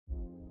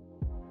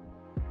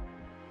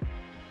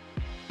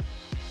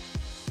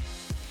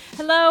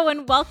Hello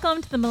and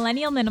welcome to the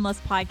Millennial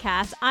Minimalist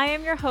podcast. I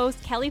am your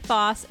host, Kelly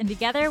Foss, and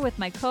together with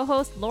my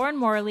co-host, Lauren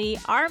Morley,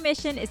 our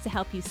mission is to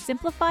help you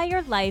simplify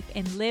your life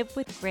and live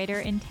with greater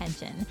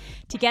intention.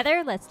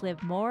 Together, let's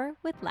live more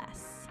with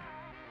less.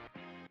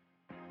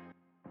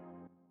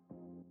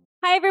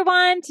 Hi,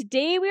 everyone.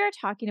 Today we are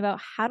talking about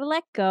how to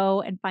let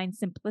go and find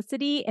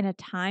simplicity in a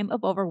time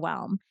of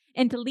overwhelm.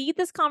 And to lead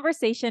this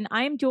conversation,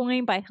 I am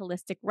joined by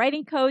holistic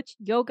writing coach,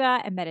 yoga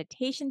and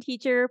meditation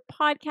teacher,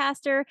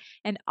 podcaster,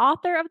 and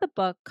author of the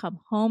book, Come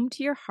Home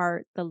to Your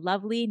Heart, the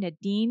lovely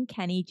Nadine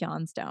Kenney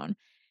Johnstone.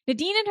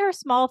 Nadine and her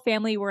small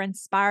family were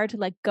inspired to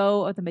let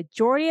go of the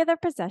majority of their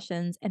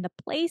possessions and the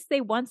place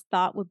they once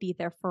thought would be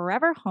their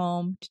forever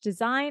home to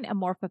design a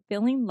more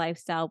fulfilling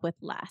lifestyle with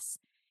less.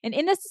 And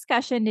in this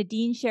discussion,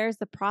 Nadine shares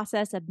the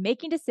process of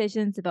making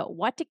decisions about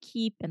what to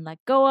keep and let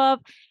go of,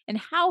 and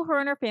how her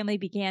and her family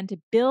began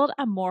to build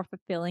a more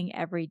fulfilling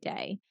every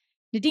day.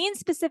 Nadine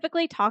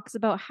specifically talks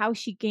about how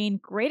she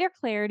gained greater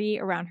clarity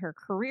around her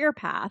career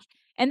path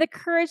and the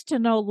courage to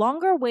no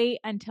longer wait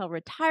until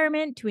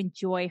retirement to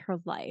enjoy her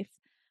life.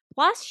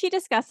 Plus, she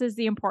discusses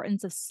the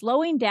importance of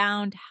slowing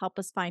down to help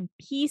us find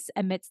peace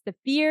amidst the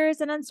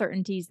fears and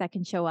uncertainties that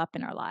can show up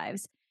in our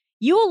lives.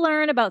 You will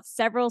learn about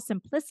several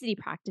simplicity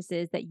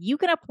practices that you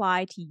can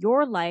apply to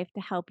your life to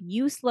help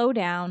you slow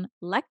down,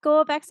 let go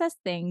of excess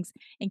things,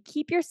 and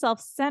keep yourself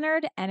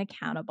centered and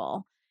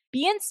accountable.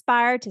 Be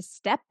inspired to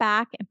step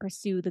back and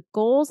pursue the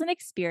goals and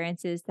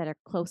experiences that are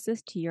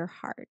closest to your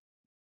heart.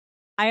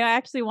 I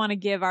actually want to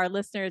give our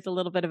listeners a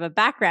little bit of a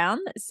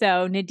background.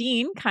 So,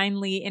 Nadine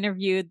kindly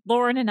interviewed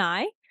Lauren and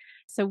I.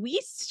 So,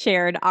 we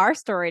shared our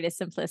story to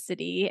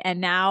simplicity. And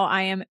now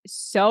I am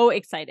so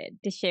excited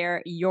to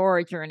share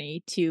your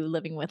journey to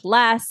living with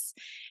less.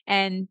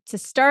 And to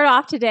start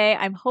off today,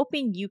 I'm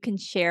hoping you can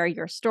share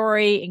your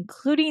story,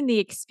 including the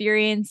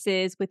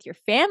experiences with your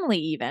family,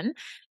 even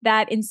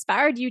that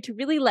inspired you to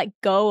really let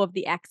go of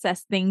the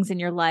excess things in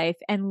your life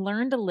and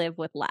learn to live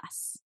with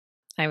less.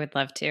 I would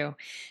love to.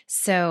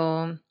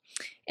 So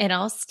it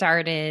all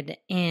started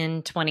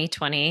in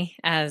 2020,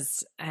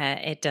 as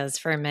it does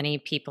for many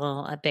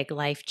people, a big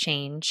life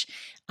change.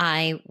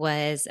 I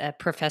was a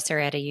professor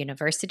at a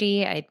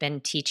university. I'd been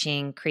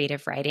teaching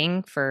creative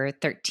writing for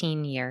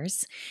 13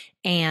 years.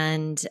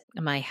 And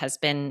my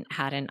husband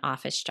had an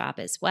office job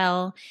as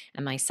well.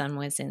 And my son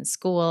was in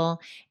school.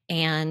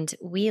 And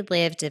we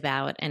lived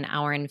about an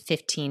hour and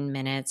 15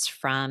 minutes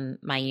from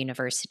my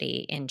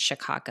university in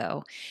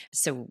Chicago.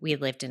 So we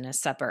lived in a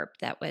suburb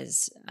that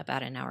was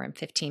about an hour and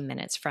 15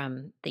 minutes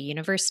from the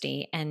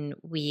university. And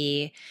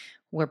we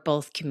were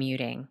both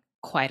commuting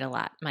quite a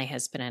lot, my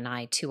husband and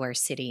I, to our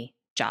city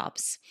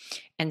jobs.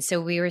 And so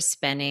we were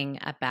spending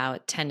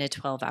about 10 to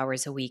 12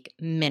 hours a week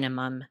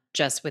minimum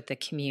just with the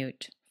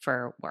commute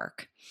for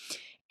work.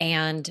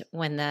 And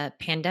when the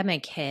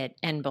pandemic hit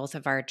and both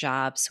of our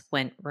jobs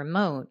went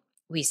remote,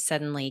 we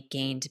suddenly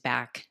gained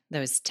back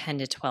those 10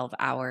 to 12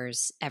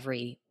 hours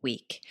every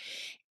week.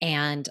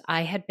 And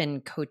I had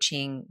been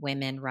coaching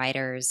women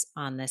writers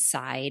on the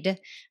side.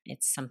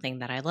 It's something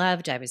that I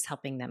loved. I was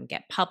helping them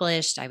get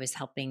published. I was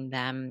helping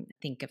them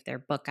think of their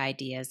book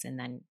ideas and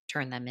then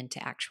turn them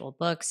into actual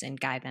books and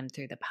guide them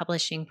through the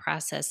publishing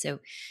process. So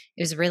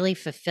it was really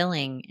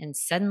fulfilling. And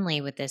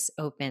suddenly, with this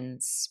open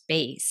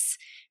space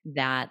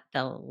that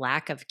the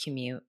lack of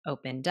commute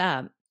opened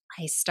up,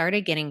 I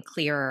started getting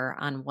clearer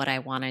on what I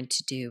wanted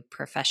to do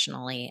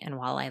professionally. And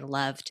while I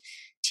loved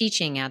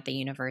teaching at the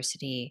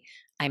university,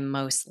 I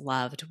most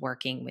loved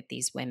working with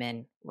these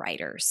women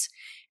writers.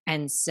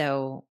 And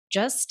so,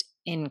 just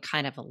in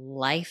kind of a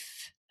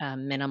life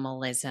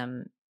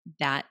minimalism,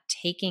 that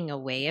taking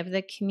away of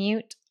the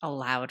commute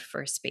allowed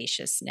for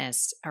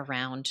spaciousness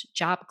around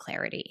job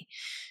clarity.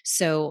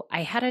 So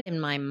I had it in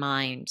my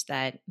mind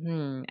that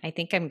I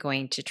think I'm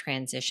going to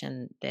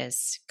transition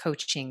this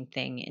coaching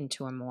thing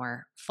into a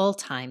more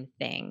full-time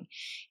thing.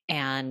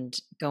 And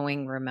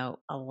going remote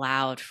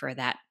allowed for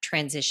that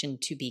transition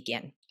to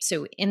begin.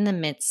 So in the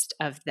midst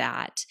of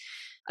that,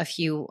 a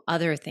few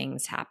other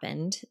things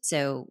happened.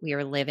 So we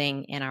were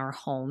living in our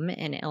home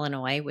in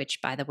Illinois, which,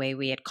 by the way,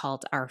 we had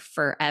called our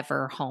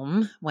forever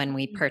home when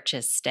we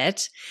purchased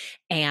it.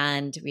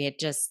 And we had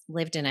just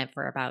lived in it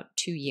for about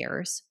 2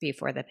 years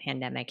before the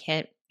pandemic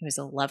hit. It was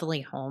a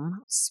lovely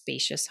home,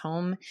 spacious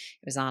home.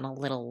 It was on a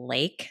little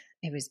lake.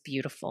 It was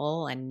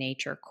beautiful, a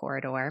nature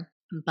corridor.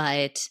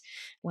 But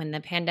when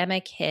the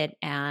pandemic hit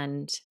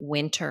and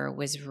winter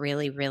was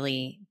really,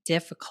 really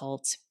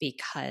difficult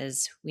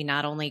because we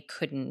not only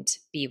couldn't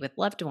be with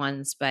loved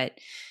ones, but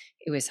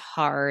it was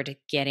hard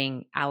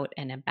getting out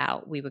and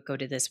about. We would go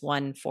to this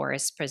one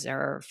forest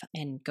preserve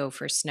and go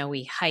for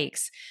snowy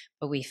hikes,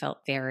 but we felt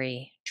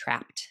very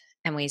trapped.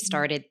 And we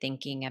started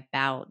thinking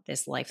about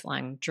this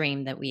lifelong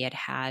dream that we had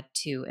had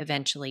to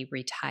eventually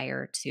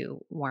retire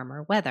to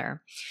warmer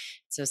weather.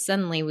 So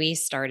suddenly we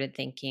started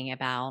thinking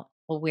about,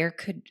 well, where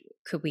could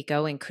we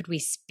go and could we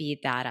speed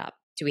that up?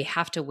 Do we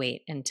have to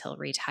wait until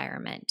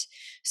retirement?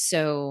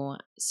 So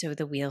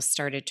the wheels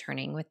started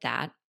turning with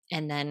that.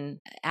 And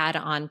then add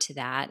on to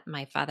that,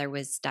 my father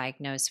was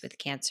diagnosed with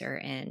cancer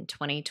in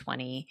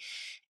 2020,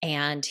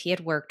 and he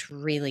had worked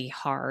really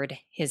hard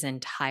his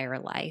entire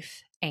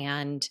life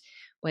and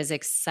was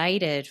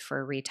excited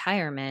for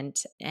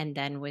retirement, and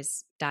then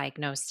was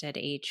diagnosed at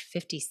age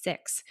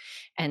 56.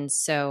 And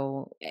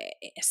so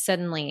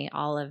suddenly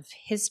all of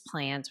his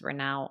plans were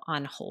now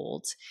on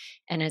hold.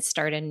 And it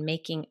started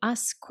making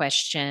us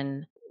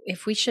question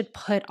if we should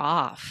put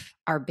off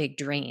our big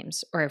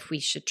dreams or if we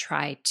should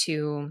try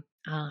to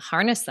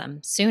harness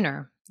them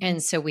sooner.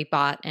 And so we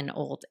bought an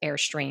old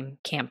Airstream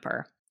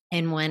camper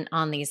and went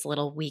on these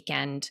little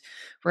weekend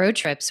road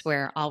trips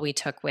where all we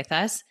took with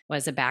us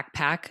was a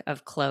backpack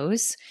of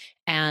clothes.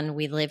 And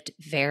we lived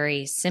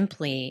very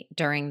simply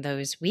during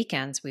those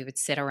weekends. We would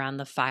sit around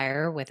the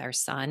fire with our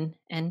son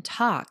and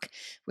talk.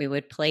 We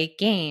would play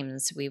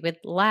games. We would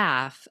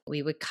laugh.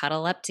 We would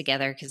cuddle up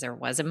together because there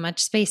wasn't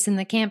much space in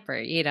the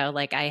camper.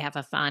 Like I have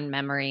a fond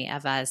memory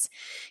of us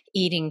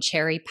eating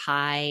cherry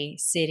pie,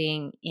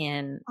 sitting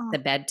in Oh, the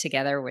bed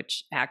together,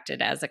 which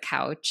acted as a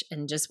couch,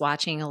 and just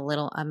watching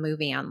a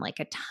movie on like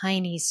a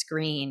tiny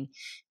screen.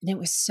 And it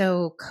was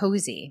so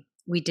cozy.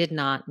 We did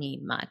not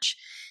need much.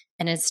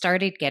 And it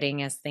started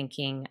getting us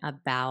thinking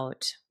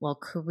about, well,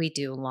 could we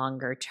do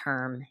longer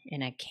term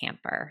in a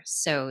camper?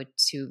 So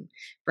to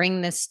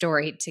bring this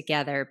story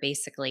together,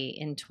 basically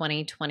in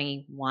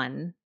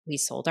 2021, we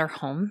sold our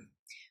home.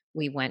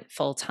 We went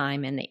full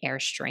time in the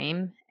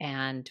Airstream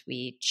and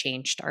we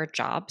changed our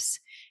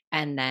jobs.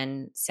 And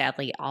then,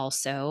 sadly,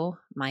 also,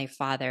 my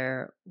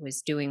father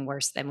was doing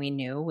worse than we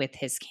knew with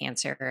his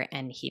cancer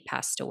and he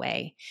passed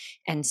away.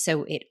 And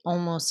so it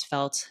almost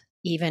felt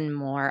even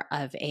more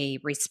of a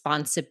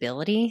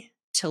responsibility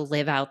to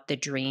live out the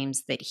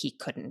dreams that he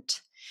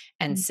couldn't.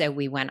 And mm. so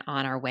we went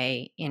on our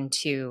way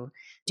into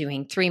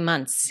doing 3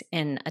 months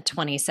in a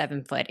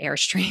 27-foot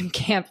Airstream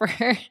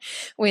camper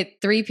with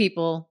 3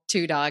 people,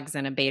 2 dogs,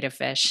 and a beta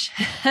fish,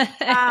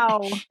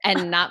 Wow.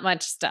 and not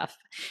much stuff.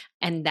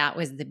 And that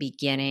was the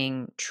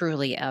beginning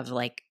truly of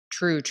like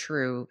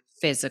true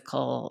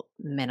physical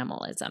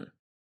minimalism.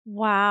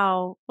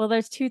 Wow. Well,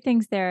 there's two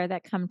things there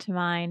that come to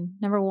mind.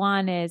 Number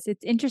one is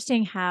it's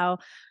interesting how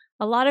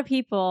a lot of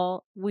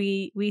people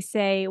we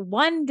say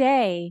one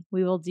day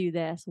we will do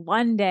this.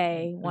 One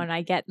day Mhm, when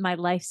I get my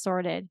life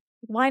sorted.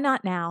 Why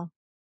not now?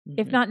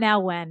 If mhm, not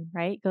now, when,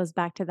 right? Goes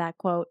back to that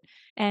quote.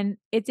 And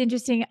it's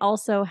interesting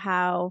also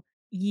how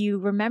you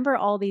remember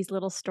all these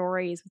little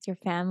stories with your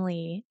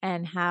family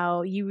and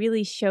how you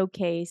really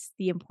showcase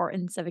the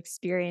importance of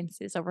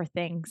experiences over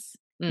things.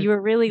 mm, You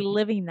were really mhm.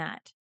 living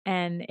that.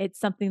 And it's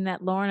something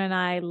that Lauren and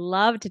I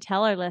love to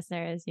tell our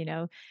listeners,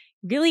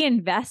 really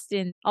invest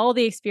in all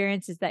the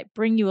experiences that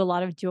bring you a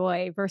lot of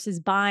joy versus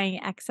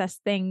buying excess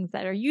things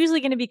that are usually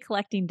going to be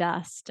collecting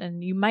dust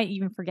and you might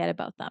even forget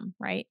about them,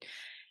 right?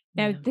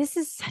 Now, Yeah, this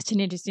is such an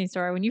interesting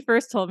story. When you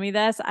first told me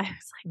this, I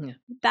was yeah, like,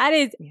 that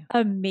is yeah.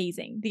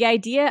 amazing. The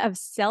idea of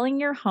selling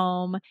your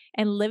home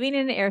and living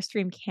in an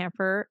Airstream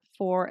camper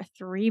for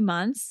 3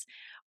 months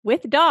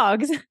with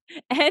dogs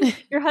and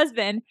your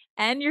husband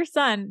and your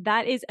son,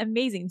 that is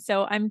amazing.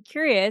 So I'm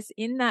curious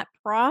in that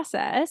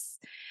process,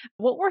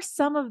 what were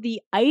some of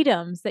the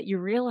items that you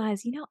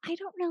realized, I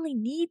don't really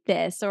need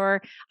this,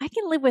 or I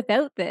can live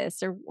without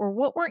this, or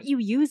what weren't you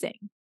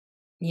using?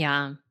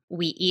 Yeah.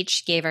 We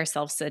each gave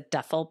ourselves a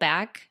duffel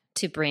bag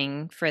to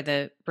bring for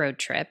the road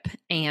trip.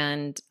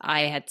 And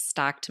I had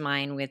stocked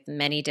mine with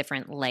many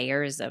different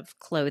layers of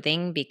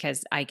clothing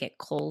because I get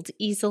cold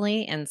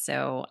easily. And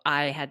so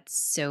I had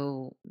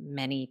so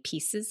many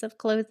pieces of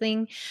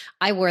clothing.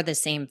 I wore the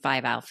same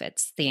 5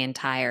 outfits the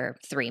entire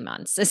 3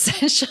 months,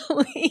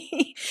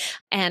 essentially.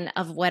 And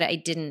of what I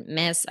didn't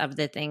miss of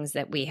the things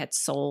that we had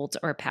sold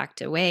or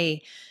packed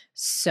away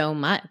so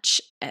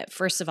much.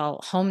 First of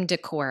all, home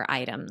decor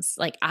items.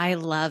 Like I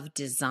love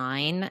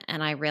design,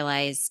 and I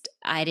realized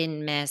I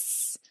didn't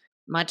miss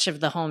much of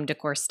the home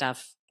decor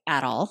stuff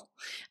at all.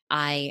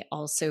 I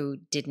also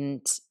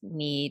didn't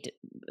need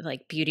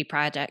like beauty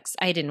projects.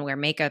 I didn't wear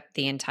makeup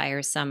the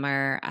entire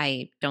summer.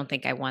 I don't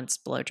think I once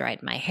blow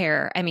dried my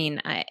hair. I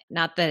mean,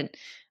 not that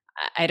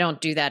I don't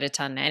do that a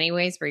ton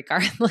anyways,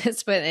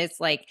 regardless, but it's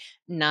like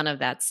none of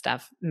that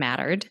stuff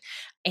mattered.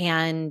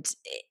 And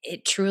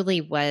it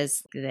truly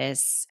was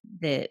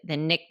the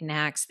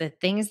knickknacks, the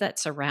things that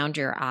surround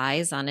your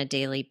eyes on a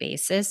daily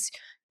basis,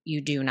 you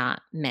do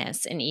not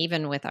miss. And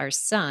even with our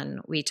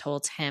son, we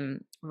told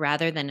him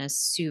rather than a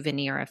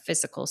souvenir, a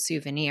physical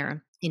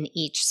souvenir in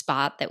each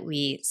spot that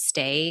we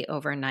stay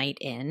overnight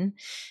in,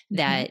 Mhm.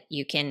 that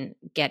you can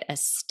get a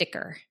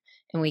sticker.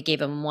 And we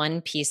gave him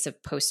one piece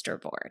of poster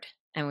board.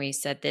 And we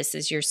said, this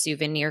is your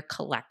souvenir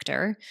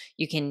collector.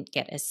 You can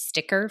get a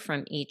sticker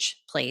from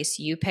each place.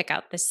 You pick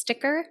out the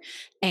sticker.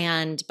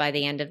 And by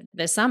the end of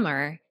the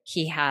summer,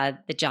 he had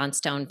the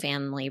Johnstone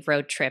family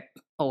road trip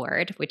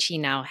board, which he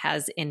now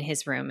has in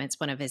his room. It's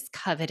one of his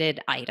coveted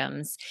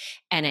items.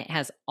 And it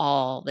has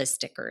all the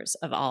stickers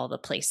of all the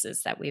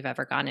places that we've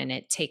ever gone. And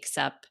it takes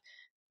up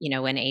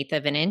an eighth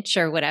of an inch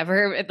or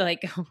whatever.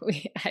 Like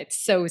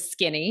it's so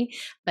skinny,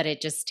 but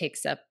it just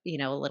takes up,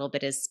 a little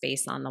bit of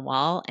space on the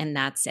wall, and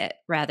that's it,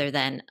 rather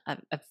than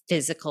a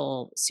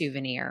physical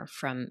souvenir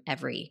from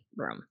every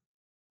room.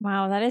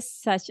 Wow, that is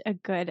such a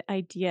good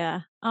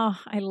idea. Oh,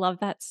 I love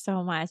that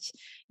so much.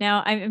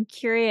 Now, I'm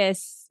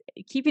curious,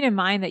 keeping in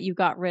mind that you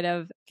got rid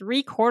of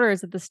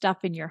three-quarters of the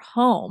stuff in your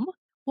home,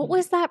 what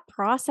was that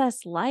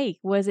process like?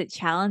 Was it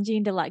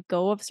challenging to let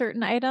go of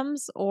certain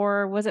items,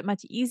 or was it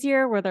much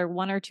easier? Were there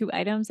one or two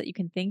items that you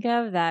can think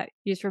of that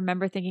you just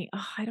remember thinking,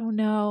 oh, I don't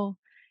know?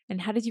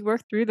 And how did you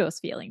work through those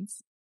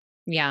feelings?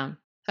 Yeah.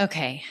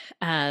 Okay.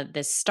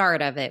 The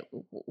start of it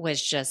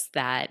was just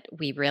that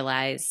we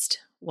realized,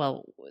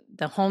 well,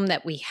 the home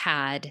that we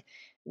had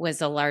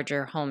was a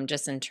larger home,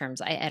 just in terms,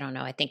 I don't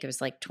know, I think it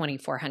was like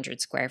 2,400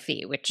 square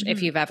feet, which, if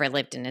Mhm. you've ever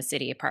lived in a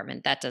city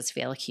apartment, that does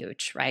feel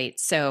huge, right?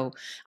 So,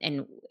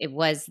 and it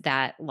was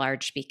that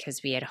large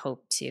because we had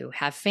hoped to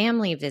have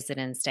family visit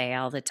and stay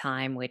all the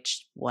time,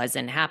 which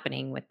wasn't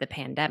happening with the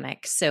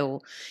pandemic.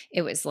 So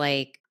it was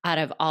like, out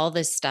of all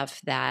this stuff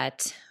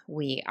that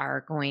we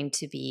are going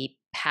to be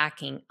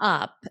packing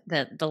up,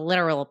 the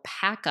literal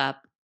pack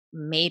up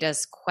made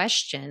us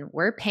question,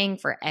 we're paying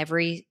for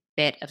every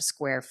bit of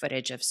square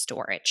footage of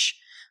storage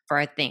for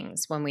our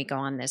things when we go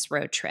on this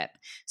road trip.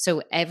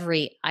 So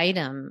every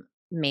item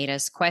made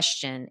us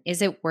question,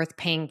 is it worth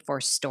paying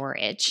for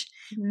storage?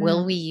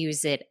 Will Mm, we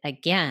use it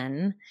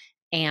again?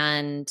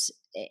 And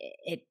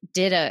it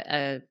did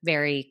a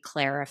very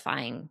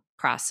clarifying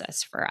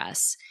process for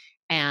us.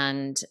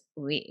 And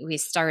we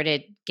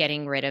started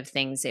getting rid of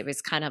things. It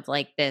was kind of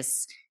like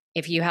this: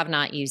 if you have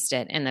not used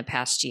it in the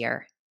past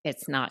year,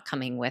 it's not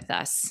coming with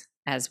us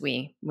as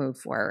we move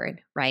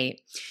forward,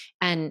 right?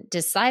 And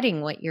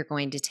deciding what you're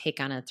going to take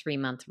on a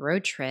 3-month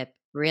road trip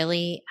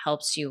really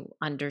helps you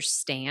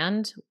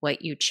understand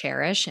what you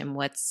cherish and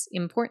what's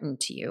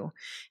important to you.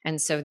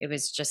 And so it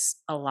was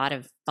just a lot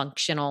of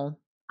functional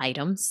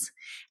items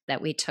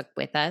that we took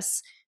with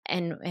us.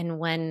 And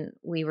when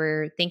we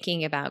were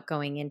thinking about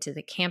going into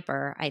the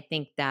camper, I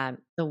think that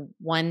the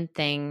one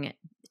thing,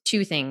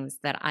 two things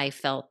that I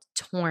felt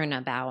torn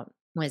about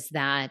was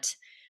that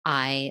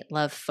I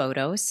love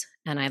photos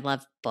and I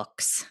love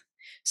books.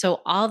 So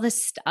all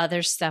this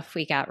other stuff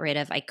we got rid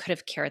of, I could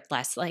have cared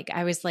less. Like,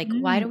 I was like,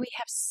 why do mm, we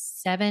have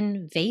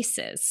 7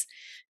 vases?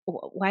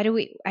 Why do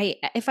we,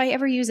 if I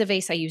ever use a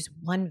vase, I use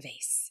one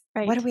vase.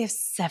 Why do right. we have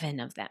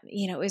 7 of them?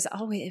 It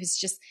was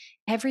just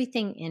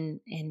everything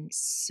in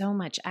so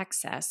much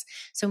excess.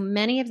 So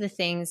many of the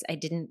things I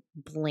didn't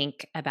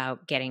blink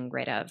about getting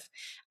rid of.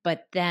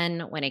 But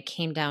then when it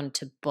came down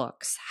to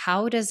books,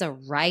 how does a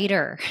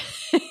writer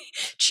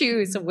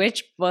choose Mhm.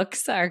 which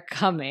books are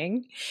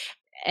coming?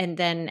 And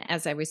then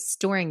as I was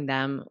storing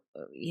them,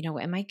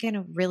 am I going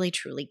to really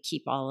truly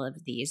keep all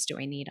of these? Do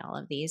I need all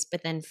of these?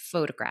 But then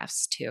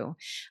photographs too.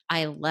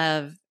 I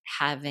love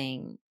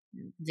having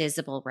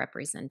visible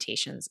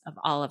representations of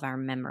all of our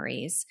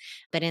memories.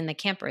 But in the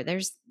camper,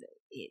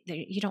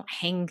 you don't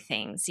hang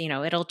things,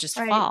 it'll just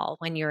Right. fall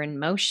when you're in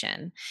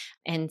motion.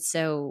 And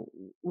so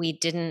we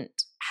didn't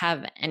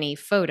have any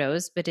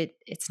photos, but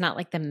it's not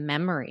like the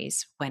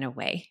memories went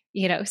away,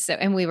 so,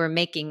 and we were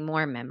making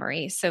more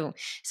memories. So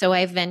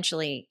I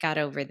eventually got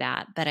over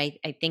that. But I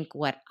think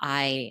what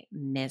I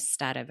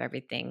missed out of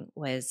everything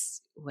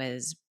was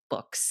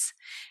books.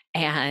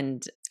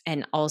 And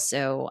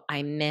also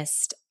I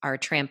missed our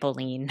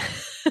trampoline.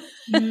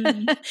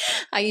 Mm.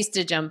 I used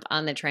to jump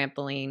on the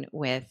trampoline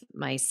with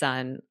my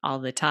son all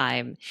the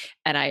time.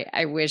 And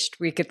I wished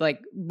we could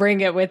like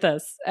bring it with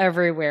us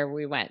everywhere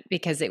we went,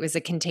 because it was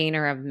a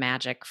container of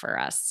magic for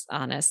us,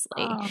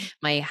 honestly. Oh.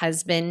 My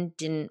husband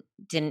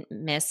didn't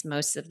miss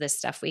most of the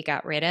stuff we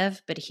got rid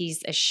of, but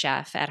he's a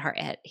chef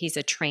he's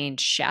a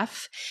trained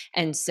chef.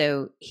 And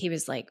so he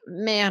was like,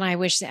 man, I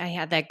wish I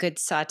had that good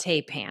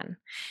saute pan.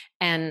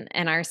 And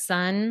our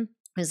son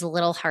was a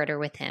little harder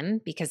with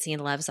him because he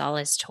loves all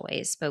his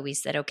toys. But we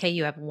said, okay,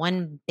 you have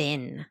one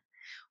bin.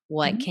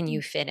 What can Mm.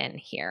 you fit in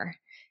here?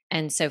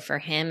 And so for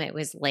him, it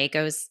was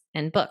Legos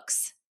and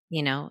books,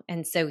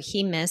 And so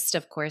he missed,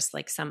 of course,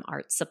 like some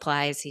art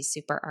supplies. He's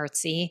super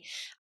artsy.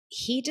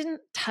 He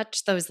didn't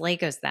touch those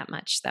Legos that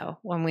much, though,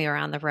 when we were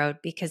on the road,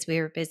 because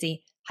we were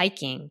busy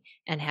hiking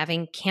and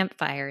having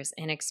campfires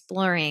and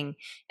exploring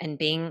and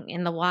being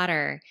in the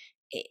water.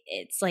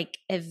 It's like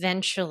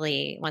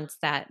eventually, once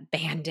that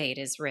band aid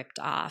is ripped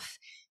off,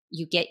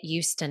 you get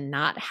used to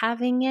not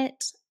having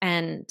it.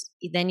 And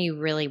then you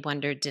really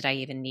wonder, did I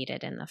even need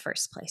it in the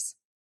first place?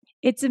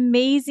 It's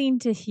amazing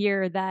to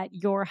hear that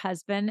your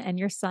husband and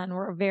your son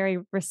were very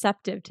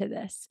receptive to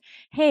this.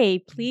 Hey,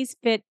 please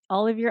fit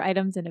all of your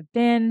items in a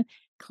bin,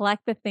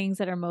 collect the things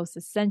that are most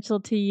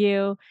essential to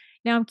you.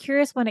 Now, I'm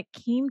curious, when it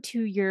came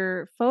to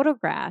your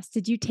photographs,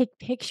 did you take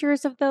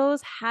pictures of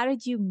those? How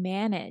did you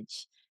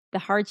manage the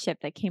hardship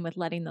that came with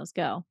letting those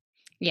go?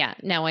 Yeah,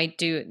 now I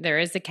do. There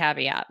is a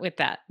caveat with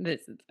that.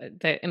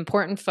 The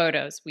important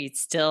photos we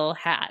still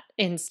had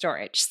in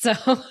storage. So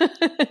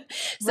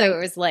So it Right.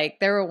 was like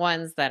there were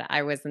ones that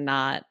I was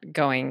not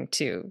going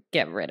to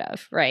get rid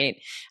of,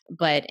 right?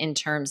 But in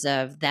terms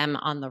of them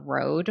on the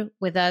road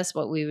with us,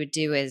 what we would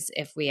do is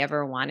if we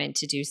ever wanted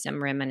to do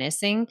some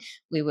reminiscing,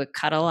 we would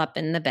cuddle up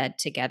in the bed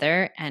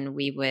together and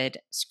we would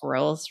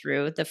scroll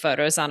through the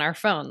photos on our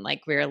phone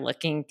like we were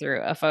looking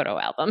through a photo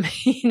album,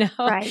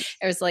 Right.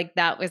 It was like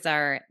that was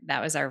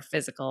our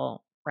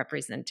physical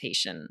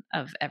representation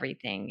of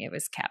everything. It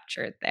was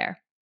captured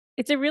there.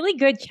 It's a really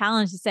good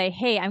challenge to say,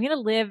 "Hey, I'm gonna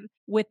live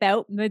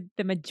without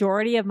the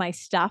majority of my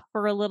stuff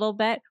for a little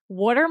bit.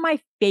 What are my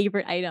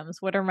favorite items?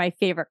 What are my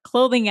favorite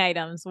clothing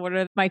items? What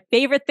are my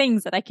favorite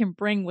things that I can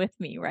bring with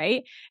me?"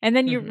 Right? And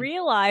then you Mhm.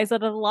 realize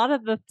that a lot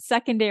of the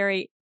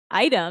secondary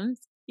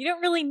items you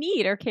don't really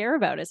need or care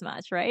about as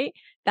much, right?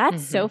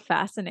 That's so Mhm.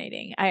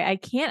 fascinating. I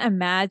can't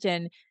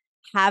imagine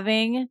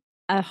having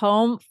a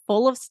home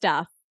full of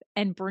stuff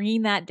and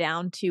bringing that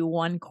down to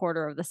one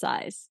quarter of the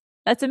size.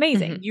 That's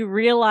amazing. Mhm. You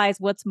realize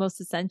what's most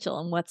essential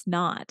and what's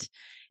not.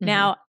 Mhm.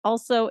 Now,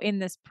 also in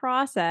this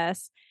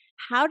process,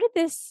 how did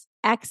this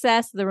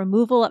excess, the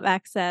removal of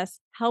excess,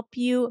 help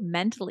you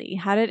mentally?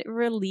 How did it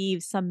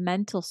relieve some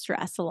mental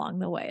stress along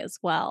the way as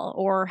well?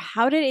 Or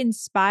how did it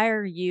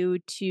inspire you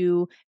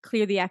to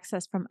clear the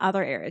excess from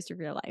other areas of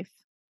your life?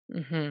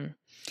 Mhm.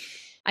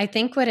 I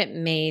think what it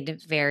made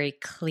very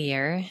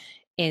clear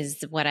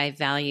is what I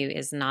value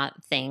is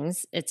not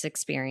things, it's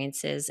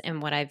experiences,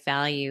 and what I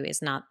value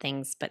is not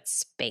things but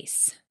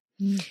space.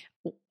 Mm.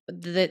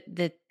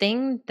 The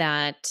thing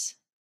that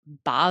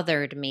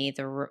bothered me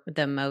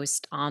the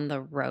most on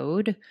the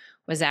road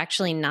was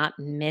actually not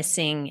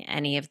missing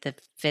any of the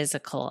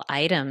physical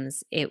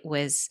items. It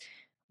was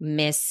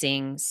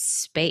missing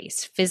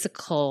space,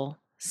 physical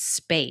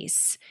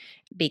space,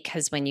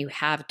 because when you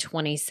have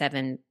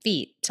 27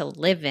 feet to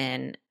live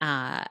in,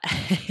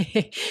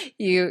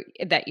 you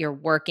that you're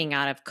working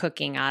out of,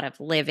 cooking out of,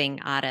 living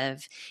out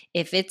of,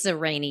 if it's a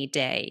rainy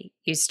day,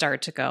 you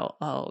start to go,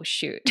 oh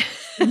shoot.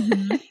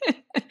 Mhm.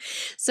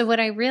 So what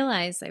I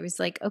realized, I was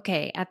like,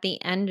 okay, at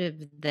the end of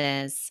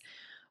this,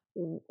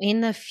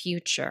 in the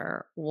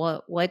future,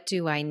 what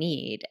do I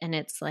need? And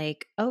it's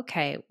like,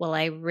 okay, well,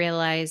 I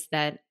realize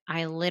that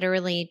I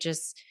literally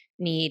just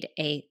need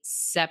a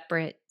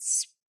separate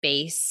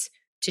space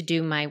to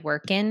do my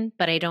work in,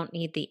 but I don't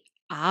need the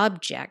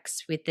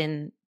objects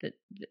within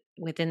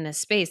the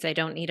space. I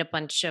don't need a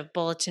bunch of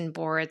bulletin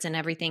boards and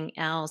everything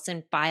else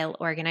and file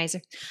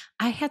organizer.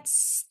 I had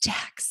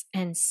stacks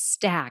and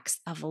stacks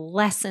of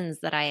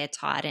lessons that I had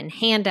taught and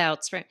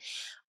handouts for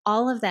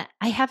all of that.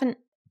 I haven't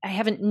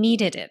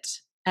needed it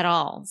at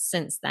all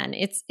since then.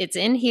 It's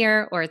in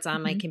here or it's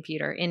on my Mhm.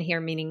 computer. In here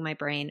meaning my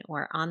brain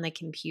or on the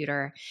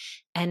computer.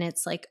 And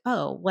it's like,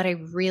 oh, what I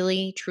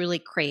really truly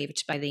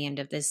craved by the end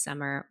of this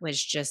summer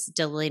was just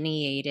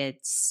delineated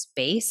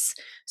space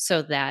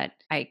so that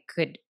I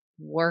could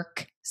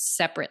work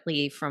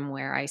separately from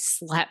where I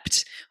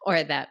slept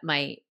or that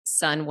my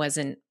son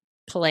wasn't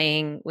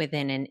playing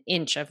within an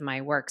inch of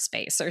my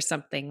workspace or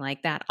something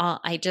like that.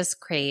 I just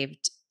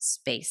craved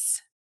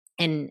space.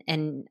 And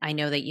I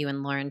know that you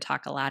and Lauren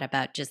talk a lot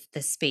about just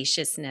the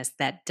spaciousness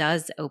that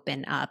does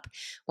open up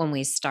when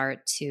we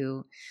start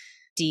to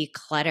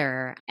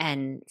declutter.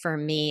 And for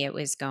me, it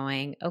was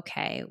going,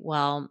 okay,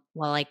 well,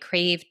 while I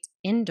craved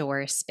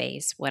indoor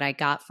space, what I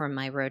got from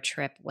my road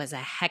trip was a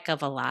heck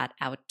of a lot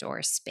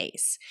outdoor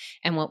space.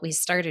 And what we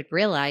started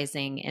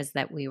realizing is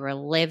that we were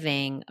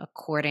living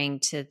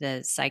according to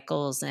the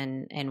cycles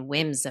and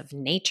whims of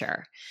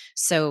nature.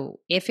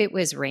 So if it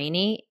was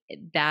rainy,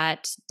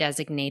 that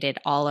designated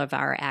all of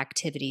our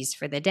activities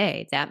for the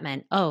day. That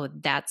meant, oh,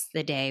 that's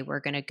the day we're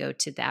going to go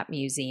to that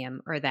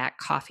museum or that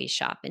coffee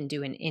shop and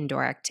do an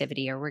indoor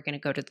activity, or we're going to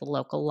go to the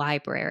local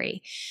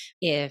library.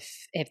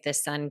 If the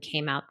sun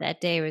came out that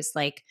day, it was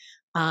like,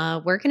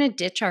 we're going to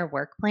ditch our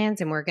work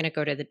plans and we're going to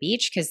go to the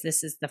beach because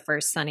this is the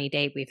first sunny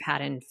day we've had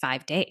in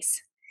 5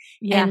 days.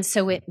 Yeah. And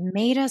so it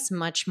made us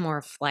much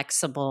more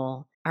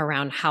flexible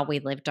around how we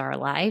lived our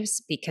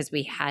lives because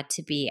we had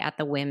to be at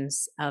the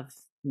whims of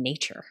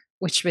nature,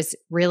 which was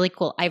really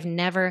cool.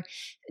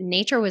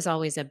 Nature was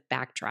always a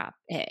backdrop.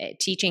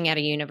 Teaching at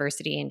a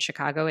university in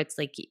Chicago, it's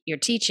like you're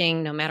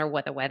teaching no matter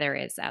what the weather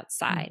is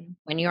outside. Mhm.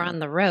 When you're on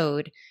the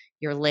road,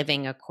 you're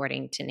living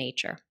according to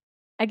nature.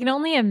 I can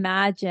only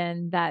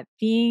imagine that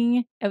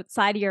being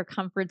outside of your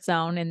comfort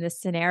zone in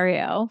this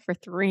scenario for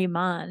 3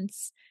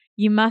 months,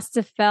 you must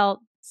have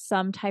felt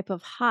some type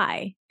of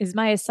high, is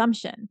my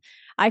assumption.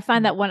 I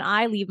find Mm. that when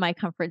I leave my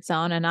comfort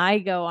zone and I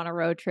go on a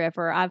road trip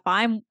or if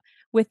I'm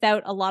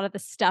without a lot of the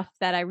stuff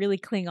that I really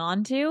cling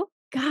on to,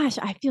 gosh,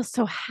 I feel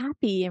so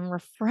happy and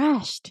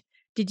refreshed.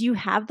 Did you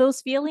have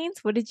those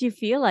feelings? What did you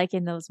feel like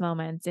in those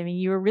moments? I mean,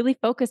 you were really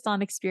focused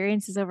on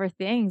experiences over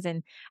things,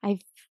 and I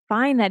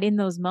find that in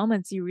those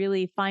moments you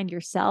really find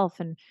yourself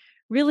and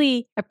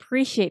really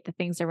appreciate the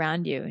things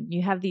around you, and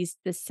you have this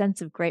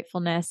sense of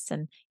gratefulness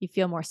and you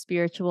feel more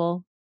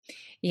spiritual.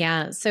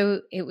 Yeah,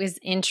 so it was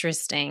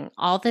interesting.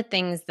 All the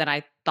things that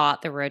I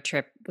thought the road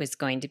trip was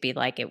going to be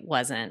like, it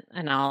wasn't.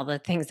 And all the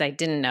things I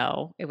didn't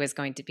know it was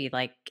going to be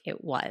like,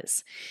 it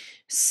was.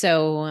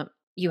 So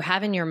you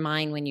have in your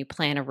mind when you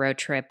plan a road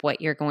trip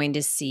what you're going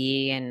to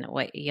see and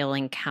what you'll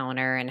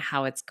encounter and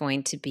how it's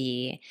going to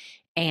be.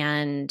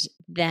 And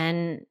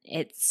then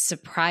it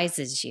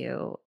surprises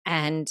you.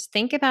 And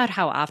think about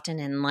how often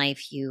in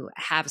life you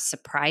have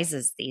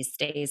surprises these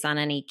days on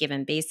any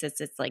given basis.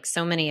 It's like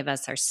so many of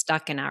us are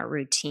stuck in our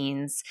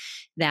routines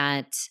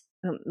that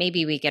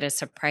maybe we get a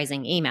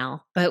surprising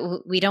email,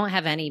 but we don't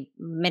have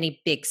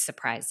many big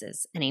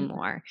surprises Mhm.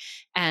 anymore.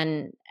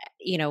 And,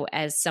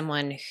 as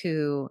someone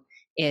who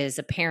is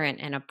a parent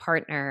and a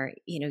partner,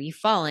 you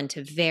fall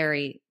into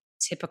very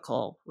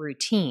typical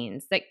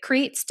routines that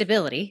create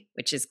stability,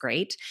 which is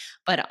great,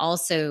 but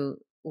also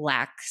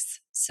lacks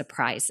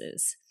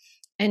surprises.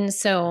 And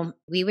so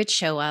we would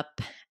show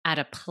up at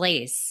a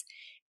place,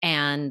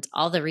 and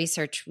all the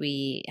research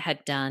we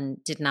had done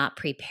did not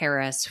prepare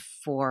us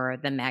for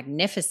the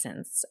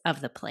magnificence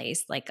of the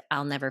place. Like,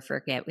 I'll never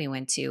forget, we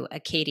went to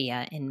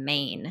Acadia in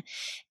Maine,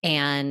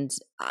 and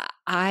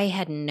I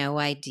had no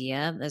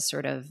idea the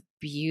sort of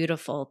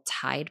beautiful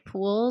tide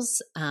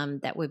pools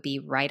that would be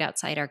right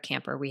outside our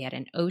camper. We had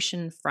an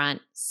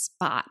oceanfront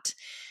spot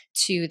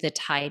to the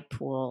tide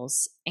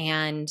pools,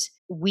 and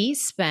we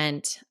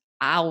spent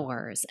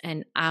hours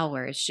and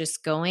hours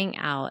just going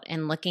out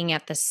and looking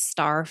at the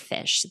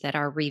starfish that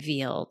are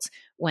revealed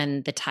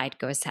when the tide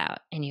goes out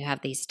and you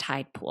have these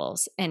tide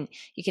pools, and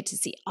you get to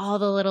see all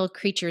the little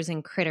creatures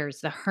and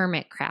critters, the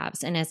hermit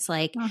crabs. And it's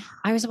like Oh,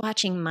 I was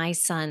watching my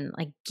son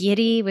like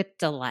giddy with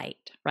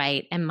delight,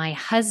 right? And my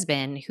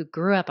husband, who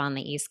grew up on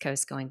the East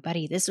Coast, going,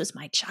 buddy, this was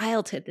my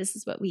childhood, this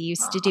is what we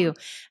used to oh, do.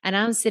 And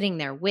I'm sitting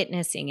there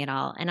witnessing it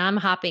all, and I'm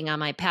hopping on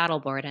my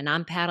paddleboard and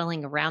I'm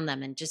paddling around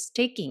them and just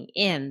taking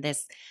in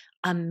this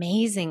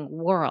amazing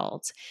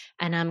world.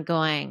 And I'm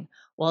going,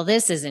 well,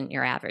 this isn't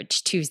your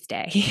average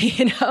Tuesday.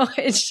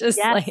 It's just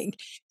yes. like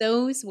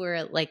those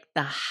were like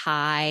the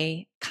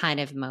high kind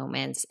of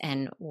moments.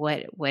 And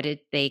what did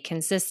they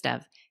consist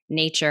of?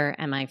 Nature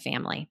and my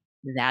family.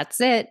 That's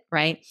it,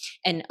 right?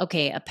 And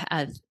okay,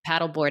 a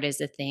paddleboard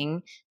is a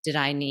thing. Did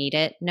I need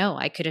it? No,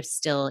 I could have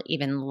still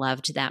even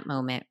loved that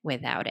moment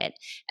without it.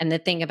 And the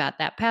thing about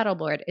that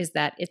paddleboard is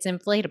that it's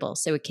inflatable,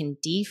 so it can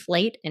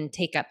deflate and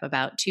take up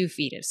about 2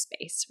 feet of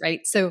space,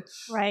 right? So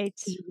Right.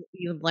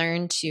 you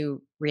learn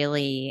to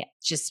really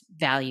just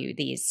value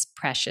these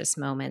precious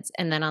moments.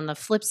 And then on the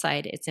flip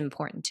side, it's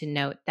important to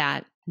note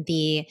that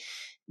the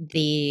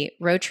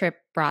road trip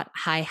brought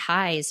high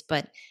highs,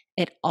 but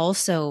it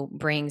also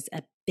brings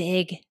a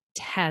big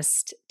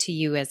test to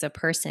you as a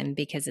person,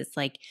 because it's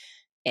like,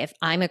 if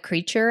I'm a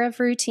creature of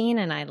routine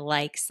and I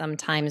like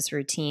sometimes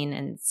routine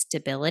and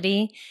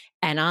stability,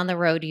 and on the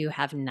road you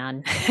have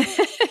none.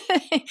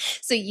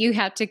 So you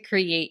have to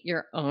create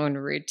your own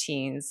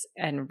routines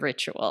and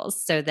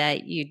rituals so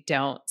that you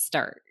don't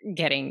start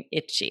getting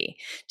itchy.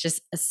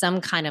 Just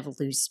some kind of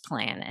loose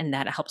plan, and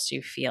that helps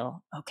you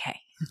feel okay.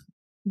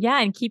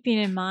 Yeah, and keeping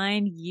in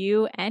mind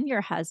you and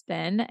your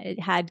husband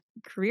had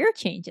career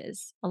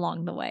changes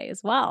along the way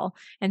as well.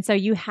 And so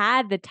you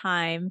had the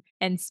time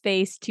and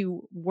space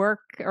to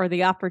work, or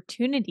the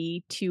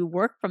opportunity to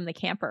work from the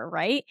camper,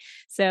 right?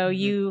 So Mhm.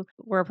 you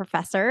were a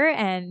professor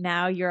and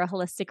now you're a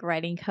holistic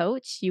writing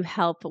coach. You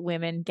help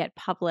women get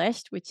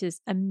published, which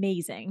is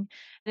amazing.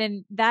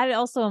 And that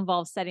also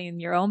involves setting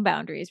your own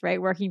boundaries, right?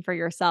 Working for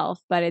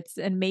yourself. But it's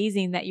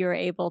amazing that you're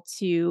able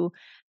to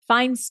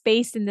find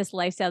space in this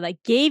lifestyle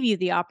that gave you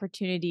the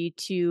opportunity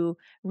to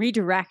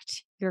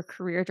redirect your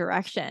career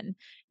direction.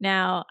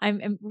 Now,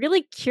 I'm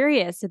really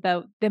curious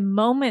about the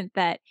moment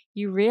that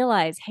you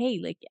realize,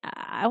 hey, like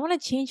I want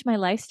to change my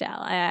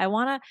lifestyle. I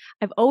want to,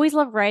 I've always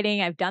loved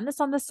writing. I've done this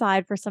on the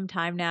side for some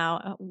time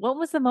now. What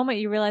was the moment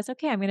you realized,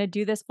 okay, I'm going to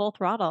do this full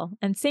throttle?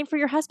 And same for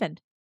your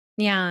husband.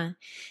 Yeah.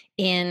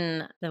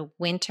 In the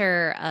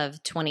winter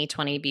of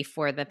 2020,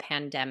 before the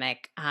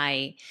pandemic,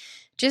 I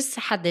just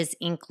had this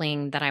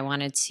inkling that I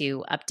wanted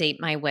to update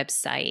my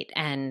website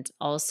and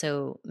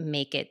also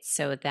make it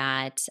so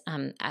that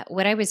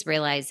what I was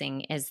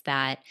realizing is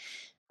that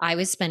I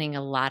was spending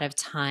a lot of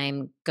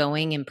time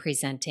going and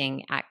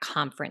presenting at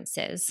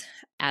conferences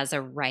as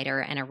a writer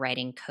and a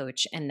writing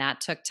coach. And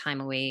that took time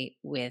away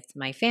with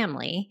my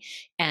family.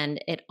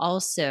 And it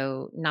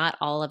also, not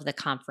all of the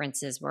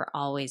conferences were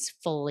always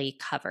fully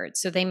covered.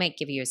 So they might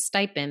give you a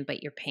stipend,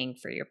 but you're paying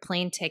for your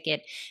plane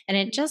ticket. And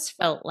it just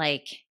felt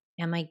like,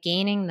 am I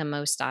gaining the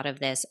most out of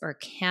this? Or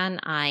can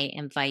I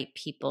invite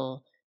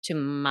people to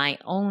my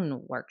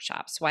own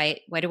workshops? Why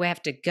do I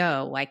have to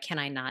go? Why can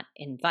I not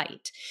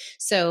invite?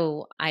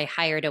 So I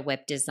hired a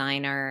web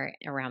designer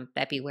around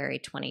February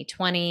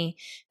 2020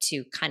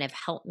 to kind of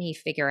help me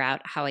figure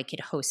out how I could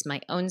host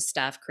my own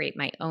stuff, create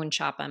my own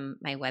shop on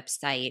my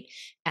website,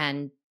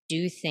 and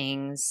do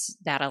things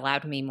that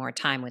allowed me more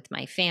time with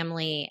my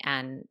family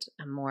and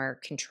more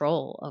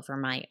control over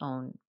my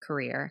own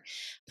career,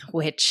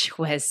 which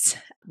was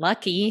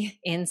lucky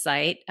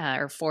insight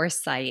or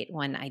foresight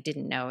when I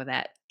didn't know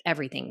that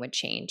everything would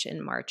change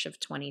in March of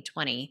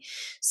 2020.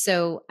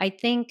 So I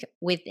think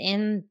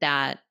within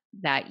that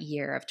that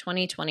year of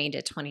 2020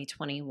 to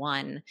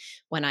 2021,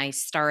 when I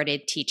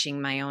started teaching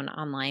my own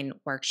online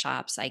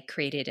workshops, I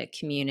created a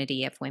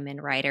community of women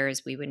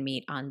writers. We would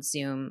meet on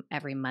Zoom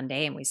every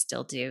Monday, and we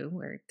still do.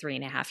 We're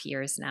 3.5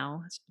 years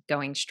now,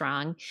 going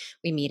strong.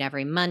 We meet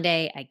every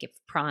Monday. I give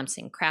prompts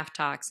and craft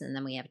talks, and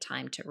then we have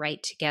time to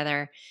write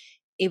together.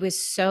 It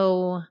was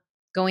so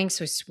going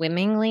so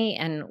swimmingly,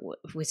 and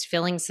was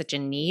filling such a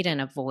need and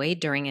a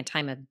void during a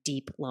time of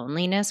deep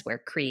loneliness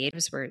where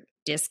creatives were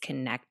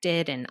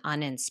disconnected and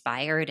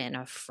uninspired and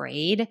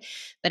afraid,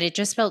 that it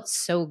just felt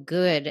so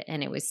good,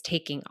 and it was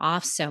taking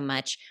off so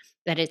much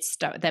that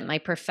that my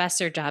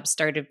professor job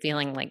started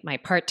feeling like my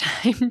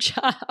part-time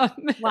job.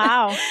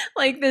 Wow.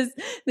 Like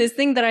this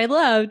thing that I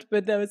loved,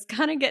 but that was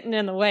kind of getting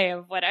in the way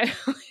of what I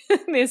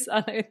this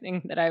other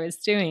thing that I was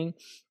doing.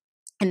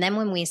 And then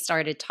when we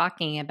started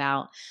talking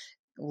about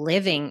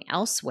living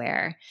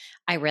elsewhere,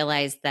 I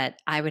realized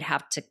that I would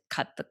have to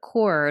cut the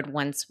cord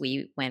once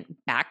we went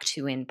back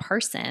to in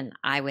person.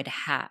 I would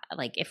have,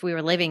 like, if we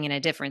were living in a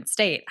different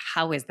state,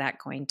 how is that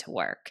going to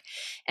work?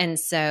 And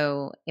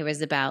so it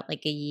was about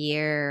like a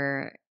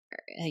year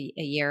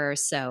or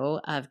so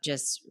of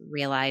just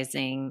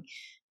realizing,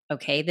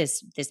 okay,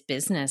 this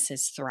business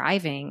is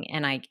thriving,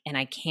 and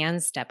I can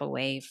step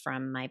away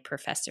from my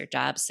professor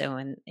job. So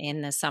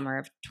in the summer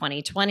of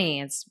 2020,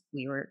 as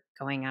we were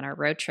going on our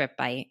road trip,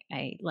 I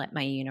let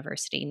my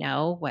university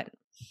know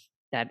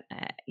that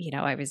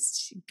I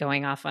was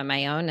going off on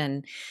my own,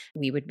 and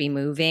we would be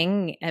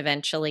moving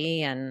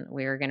eventually, and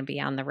we were going to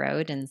be on the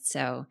road. And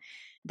so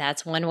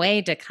that's one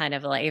way to kind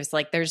of, like, it was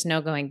like there's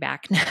no going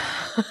back now.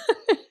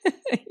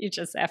 You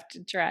just have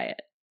to try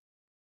it.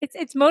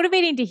 It's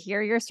motivating to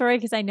hear your story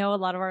because I know a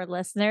lot of our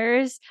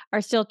listeners are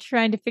still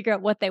trying to figure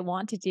out what they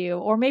want to do,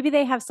 or maybe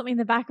they have something in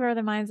the back of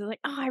their minds that's like,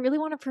 oh, I really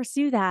want to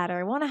pursue that, or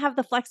I want to have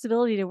the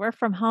flexibility to work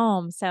from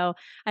home. So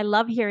I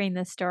love hearing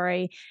this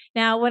story.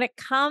 Now, when it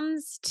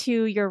comes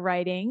to your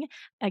writing,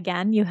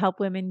 again, you help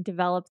women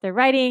develop their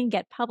writing,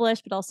 get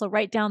published, but also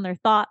write down their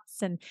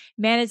thoughts and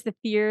manage the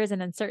fears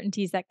and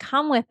uncertainties that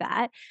come with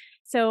that.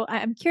 So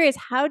I'm curious,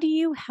 how do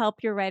you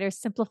help your writers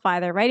simplify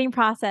their writing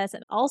process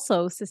and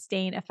also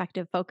sustain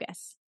effective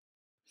focus?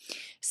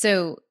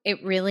 So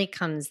it really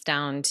comes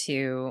down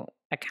to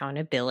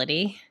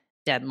accountability,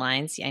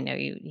 deadlines. I know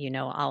you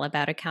know all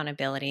about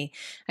accountability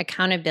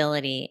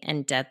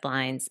and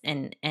deadlines,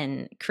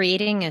 and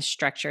creating a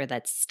structure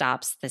that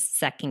stops the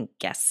second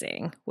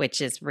guessing,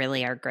 which is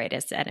really our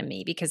greatest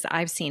enemy. Because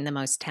I've seen the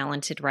most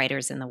talented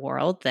writers in the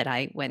world that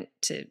I went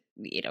to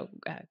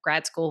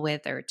grad school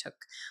with or took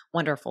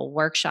wonderful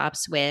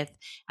workshops with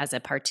as a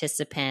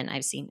participant.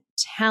 I've seen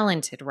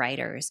talented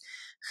writers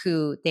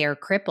who they are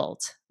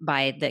crippled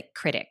by the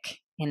critic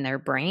in their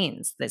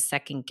brains, the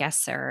second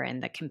guesser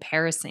and the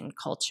comparison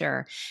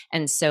culture.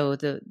 And so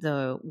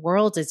the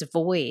world is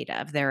void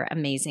of their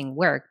amazing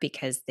work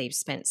because they've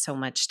spent so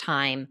much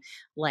time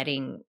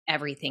letting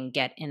everything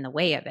get in the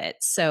way of it.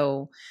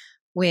 So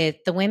with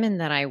the women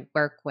that I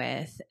work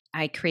with,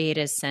 I create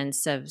a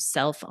sense of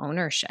self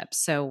ownership.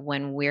 So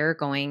when we're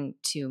going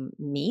to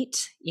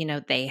meet,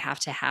 they have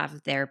to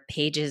have their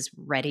pages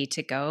ready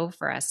to go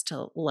for us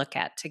to look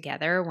at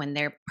together. When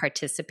they're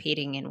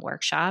participating in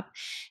workshop,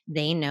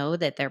 they know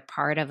that they're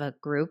part of a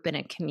group and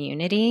a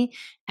community,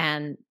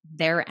 and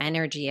their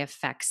energy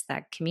affects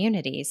that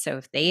community. So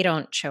if they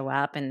don't show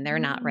up and they're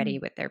not ready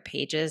Mm. with their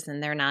pages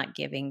and they're not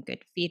giving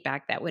good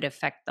feedback, that would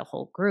affect the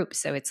whole group.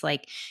 So it's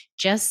like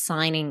just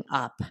signing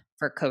up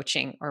for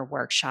coaching or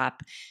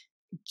workshop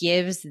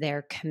gives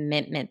their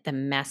commitment the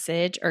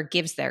message, or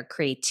gives their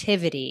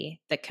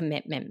creativity the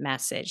commitment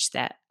message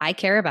that I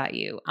care about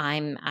you.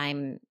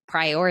 I'm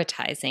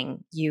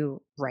prioritizing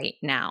you right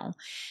now.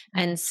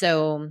 And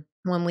so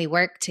when we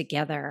work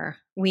together,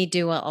 we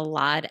do a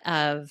lot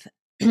of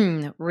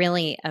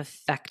really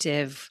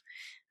effective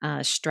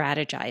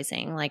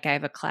strategizing. Like, I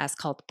have a class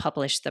called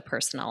Publish the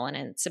Personal, and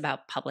it's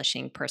about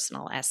publishing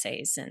personal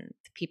essays. And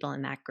the people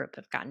in that group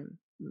have gotten,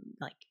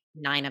 like,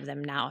 9 of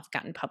them now have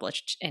gotten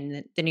published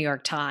in the New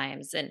York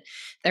Times, and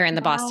they're in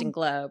the Boston Wow.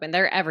 Globe, and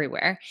they're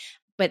everywhere.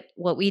 But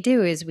what we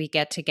do is we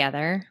get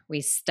together,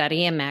 we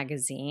study a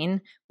magazine,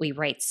 we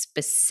write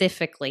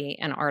specifically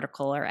an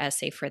article or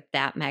essay for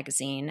that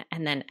magazine.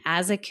 And then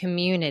as a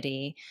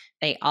community,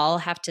 they all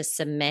have to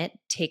submit,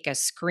 take a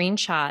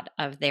screenshot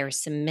of their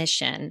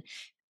submission,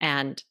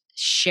 and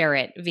share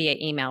it via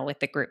email with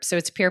the group. So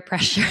it's peer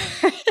pressure.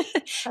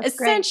 That's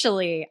great.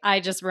 Essentially, I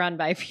just run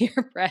by peer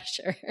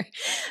pressure.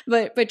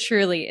 But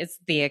truly it's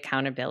the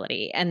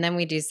accountability. And then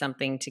we do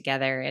something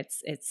together.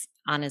 It's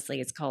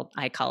honestly,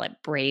 I call it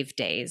Brave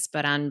Days.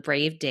 But on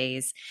Brave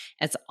Days,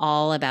 it's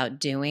all about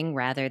doing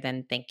rather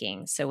than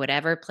thinking. So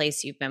whatever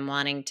place you've been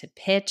wanting to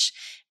pitch,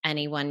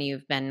 anyone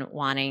you've been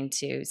wanting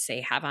to,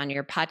 say, have on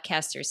your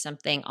podcast or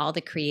something, all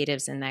the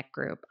creatives in that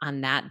group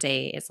on that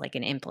day is like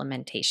an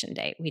implementation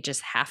day. We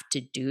just have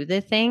to do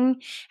the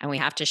thing, and we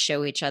have to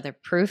show each other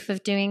proof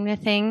of doing the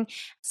thing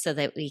so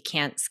that we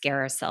can't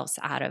scare ourselves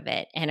out of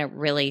it. And it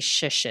really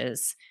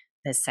shushes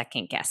the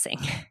second guessing.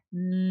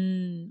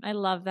 I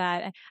love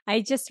that.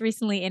 I just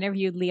recently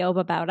interviewed Leo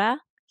Babauta.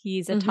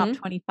 He's a top Mhm.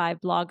 25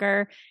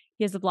 blogger.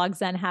 He has the blog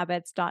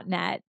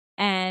zenhabits.net.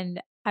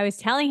 And I was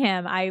telling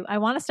him, I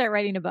want to start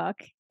writing a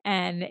book.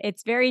 And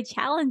it's very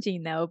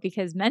challenging though,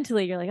 because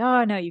mentally you're like,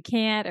 oh no, you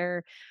can't,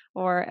 or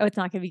oh, it's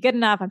not going to be good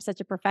enough. I'm such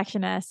a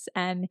perfectionist.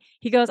 And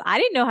he goes, I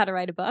didn't know how to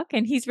write a book.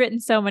 And he's written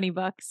so many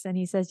books. And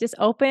he says, just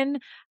open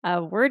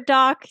a Word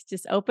doc,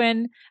 just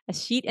open a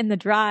sheet in the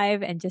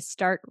drive and just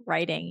start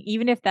writing,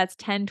 even if that's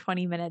 10,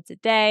 20 minutes a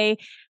day.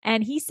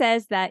 And he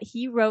says that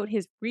he wrote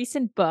his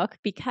recent book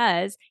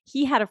because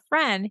he had a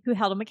friend who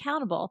held him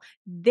accountable.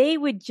 They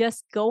would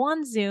just go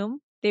on Zoom,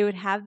 they would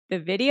have the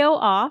video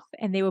off,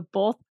 and they would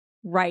both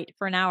write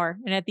for an hour.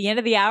 And at the end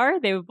of the hour,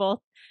 they would both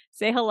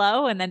say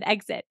hello and then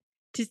exit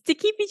just to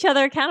keep each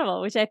other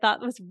accountable, which I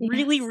thought was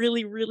really, Yes.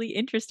 really, really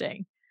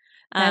interesting.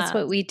 That's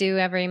what Um, we do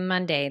every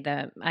Monday.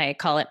 I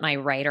call it my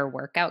writer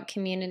workout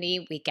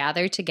community. We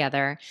gather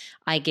together.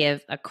 I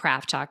give a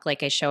craft talk,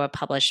 like I show a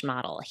published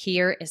model.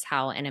 Here is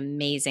how an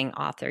amazing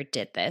author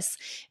did this.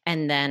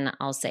 And then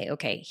I'll say,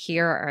 okay,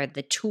 here are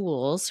the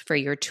tools for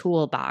your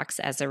toolbox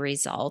as a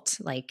result.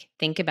 Like,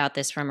 think about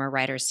this from a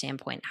writer's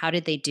standpoint. How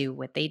did they do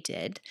what they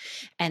did?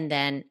 And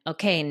then,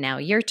 okay, now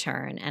your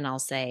turn. And I'll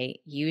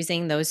say,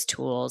 using those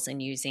tools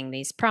and using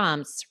these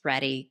prompts,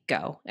 ready,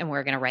 go. And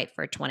we're going to write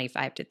for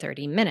 25 to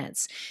 30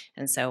 minutes.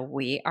 And so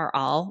we are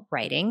all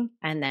writing.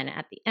 And then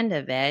at the end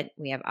of it,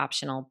 we have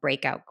optional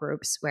breakout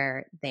groups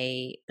where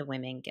the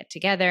women get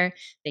together,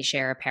 they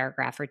share a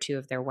paragraph or two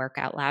of their work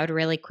out loud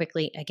really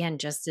quickly. Again,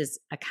 just as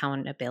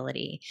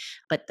accountability.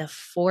 But the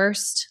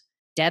forced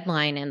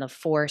deadline and the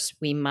force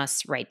we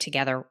must write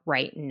together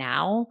right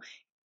now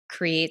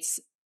creates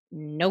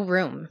no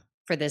room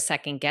for the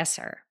second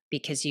guesser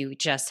because you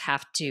just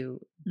have to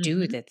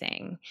do mhm. the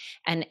thing.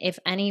 And if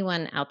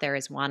anyone out there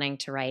is wanting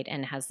to write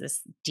and has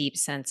this deep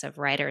sense of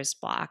writer's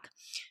block,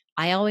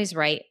 I always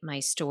write my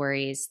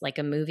stories like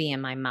a movie in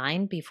my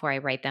mind before I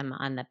write them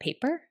on the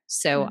paper.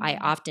 So I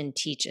Mm, often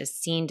teach a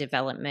scene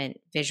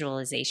development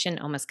visualization,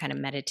 almost kind of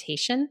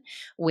meditation,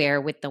 where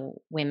with the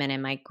women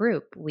in my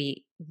group,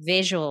 we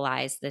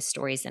visualize the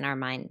stories in our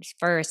minds.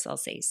 First, I'll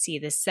say, see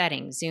the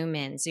setting, zoom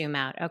in, zoom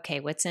out. Okay,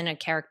 what's in a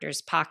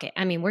character's pocket?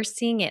 I mean, we're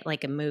seeing it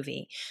like a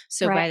movie.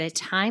 So right. by the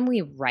time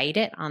we write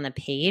it on the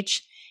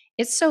page,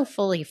 it's so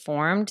fully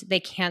formed, they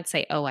can't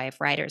say, oh, I have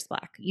writer's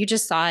block. You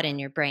just saw it in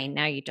your brain.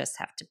 Now you just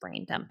have to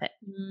brain dump it.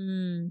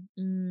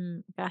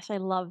 Gosh, I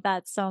love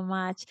that so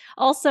much.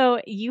 Also,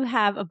 you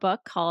have a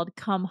book called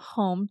Come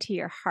Home to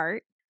Your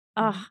Heart,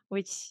 Mhm.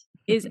 which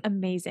is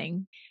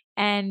amazing.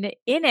 And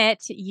in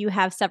it, you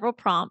have several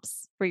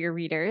prompts for your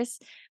readers,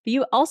 but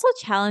you also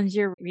challenge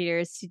your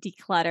readers to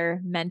declutter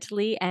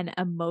mentally and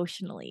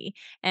emotionally.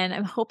 And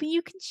I'm hoping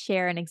you can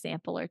share an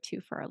example or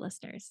two for our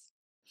listeners.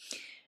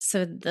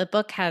 So the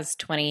book has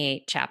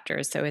 28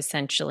 chapters. So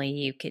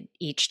essentially,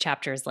 each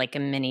chapter is like a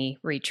mini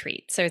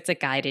retreat. So it's a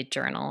guided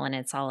journal and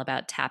it's all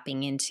about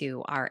tapping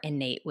into our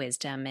innate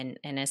wisdom and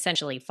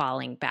essentially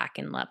falling back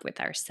in love with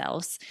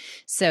ourselves.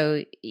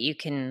 So you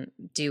can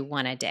do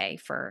one a day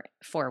for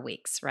 4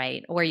 weeks,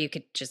 right? Or you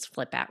could just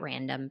flip at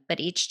random. But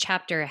each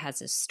chapter has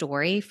a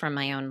story from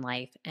my own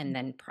life and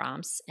then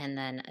prompts and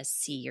then a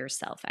see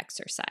yourself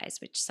exercise,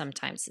 which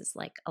sometimes is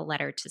like a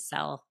letter to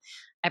self.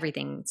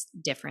 Everything's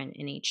different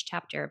in each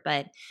chapter,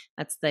 but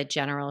that's the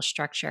general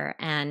structure.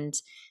 And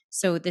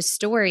so the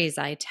stories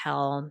I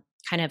tell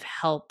kind of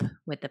help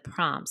with the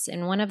prompts.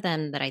 And one of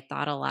them that I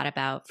thought a lot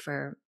about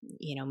for,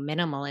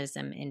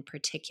 minimalism in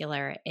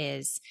particular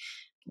is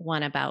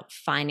one about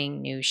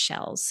finding new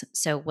shells.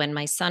 So when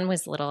my son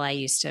was little, I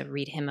used to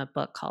read him a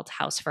book called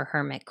House for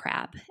Hermit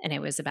Crab. And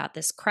it was about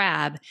this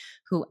crab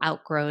who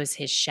outgrows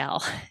his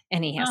shell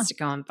and he has Huh, to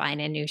go and find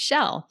a new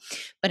shell.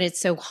 But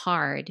it's so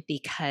hard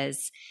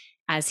because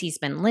as he's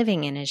been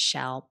living in his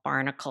shell,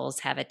 barnacles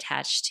have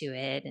attached to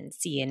it and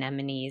sea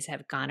anemones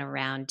have gone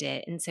around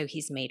it. And so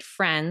he's made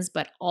friends,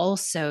 but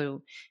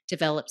also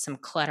developed some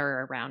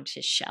clutter around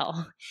his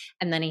shell.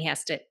 And then he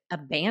has to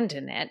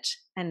abandon it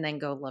and then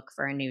go look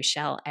for a new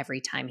shell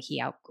every time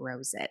he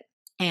outgrows it.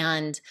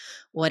 And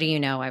what do you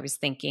know? I was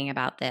thinking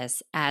about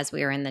this as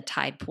we were in the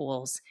tide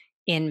pools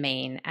in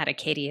Maine at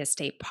Acadia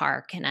State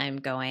Park, and I'm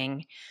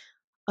going,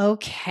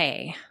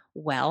 okay,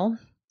 well,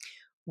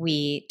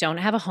 we don't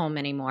have a home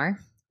anymore.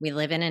 We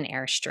live in an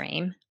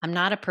airstream. I'm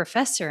not a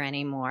professor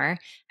anymore.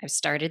 I've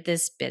started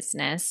this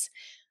business.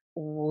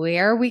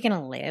 Where are we going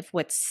to live?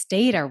 What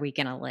state are we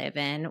going to live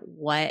in?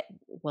 What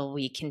will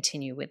we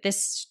continue with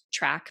this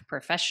track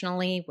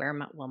professionally?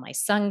 Will my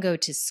son go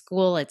to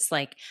school? It's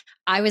like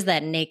I was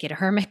that naked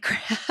hermit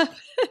crab,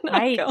 and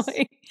I'm right.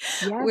 going,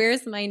 Yes.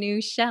 where's my new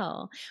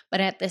shell?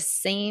 But at the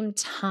same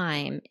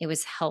time, it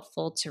was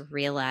helpful to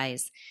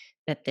realize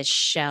that the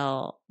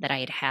shell that I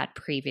had had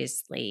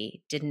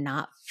previously did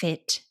not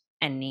fit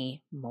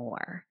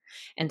anymore.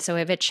 And so I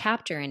have a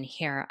chapter in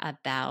here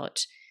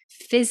about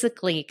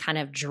physically kind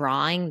of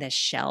drawing the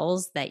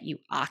shells that you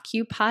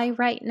occupy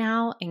right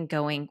now and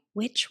going,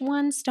 which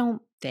ones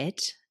don't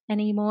fit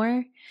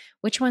anymore?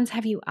 Which ones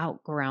have you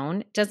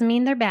outgrown? Doesn't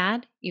mean they're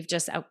bad. You've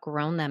just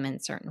outgrown them in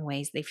certain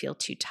ways. They feel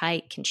too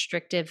tight,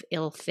 constrictive,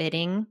 ill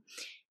fitting.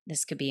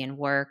 This could be in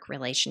work,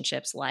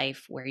 relationships,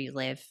 life, where you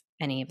live,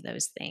 any of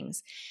those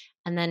things.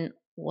 And then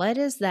what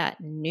does that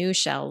new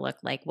shell look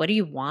like? What do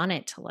you want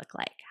it to look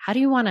like? How do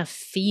you want to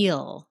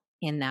feel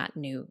in that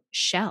new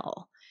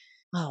shell?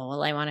 Oh,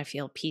 well, I want to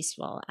feel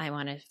peaceful. I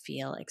want to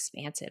feel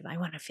expansive. I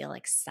want to feel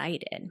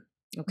excited.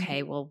 Mhm.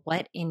 Okay, well,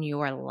 what in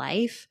your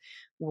life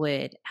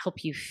would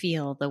help you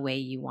feel the way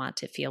you want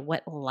to feel?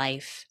 What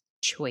life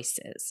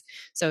choices?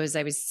 So, as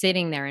I was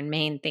sitting there in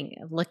Maine,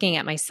 looking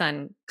at my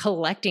son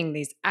collecting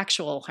these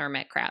actual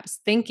hermit crabs,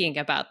 thinking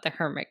about the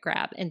hermit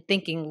crab and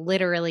thinking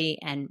literally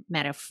and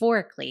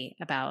metaphorically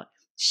about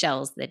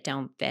shells that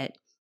don't fit,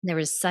 there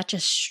was such a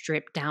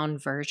stripped down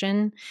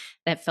version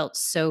that felt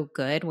so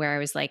good where I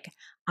was like,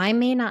 I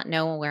may not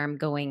know where I'm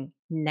going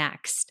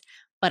next,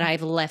 but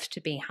I've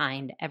left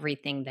behind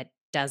everything that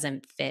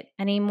doesn't fit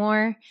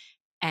anymore.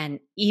 And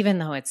even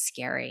though it's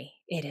scary,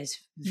 it is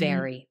Mhm.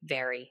 very,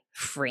 very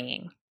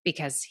freeing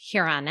because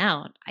here on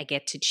out, I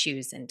get to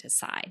choose and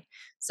decide.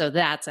 So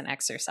that's an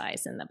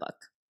exercise in the book.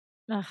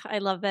 Ugh, I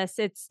love this.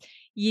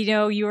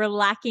 You are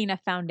lacking a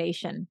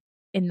foundation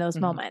in those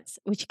Hmm. moments,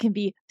 which can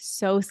be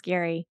so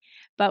scary.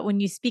 But when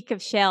you speak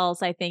of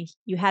shells, I think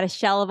you had a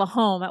shell of a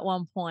home at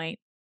one point,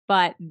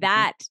 but Hmm.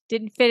 that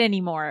didn't fit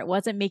anymore. It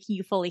wasn't making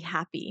you fully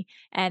happy.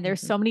 And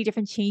there's Hmm. so many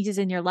different changes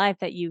in your life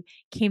that you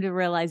came to the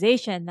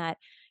realization that,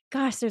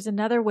 gosh, there's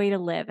another way to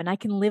live, and I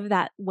can live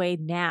that way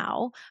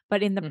now.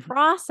 But in the Hmm.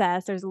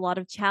 process, there's a lot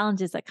of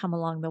challenges that come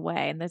along the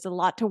way, and there's a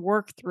lot to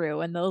work through.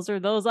 And those are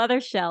those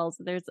other shells.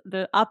 There's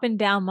the up and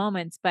down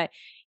moments, but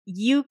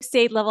you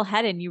stayed level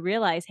headed and you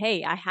realize,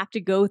 hey, I have to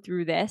go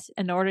through this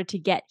in order to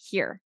get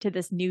here to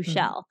this new Hmm.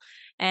 shell.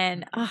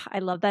 And I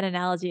love that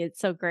analogy. It's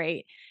so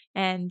great.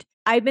 And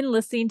I've been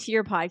listening to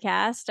your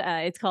podcast.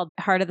 It's called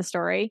Heart of the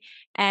Story.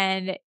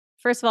 And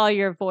first of all,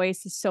 your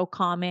voice is so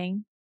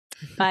calming,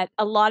 but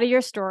a lot of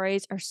your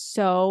stories are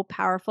so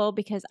powerful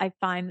because I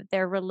find that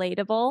they're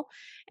relatable.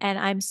 And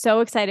I'm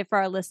so excited for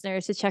our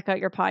listeners to check out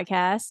your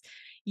podcast.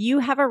 You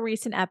have a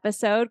recent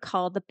episode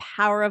called The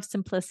Power of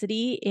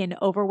Simplicity in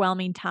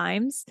Overwhelming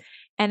Times.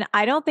 And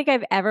I don't think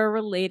I've ever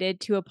related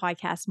to a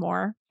podcast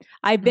more.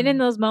 I've been in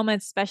Hmm. those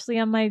moments, especially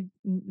on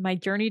my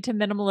journey to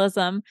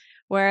minimalism,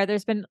 where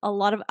there's been a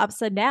lot of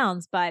ups and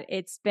downs, but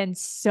it's been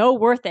so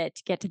worth it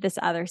to get to this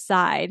other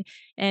side.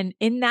 And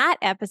in that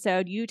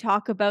episode, you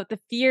talk about the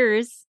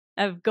fears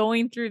of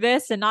going through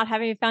this and not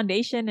having a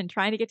foundation and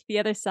trying to get to the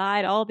other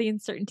side, all the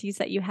uncertainties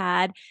that you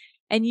had.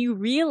 And you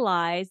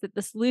realize that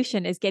the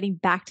solution is getting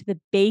back to the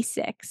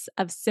basics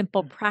of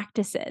simple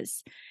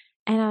practices.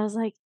 And I was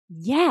like,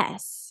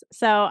 yes.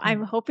 So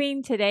I'm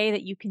hoping today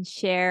that you can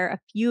share a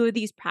few of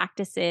these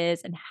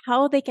practices and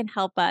how they can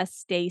help us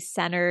stay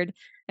centered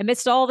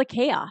amidst all the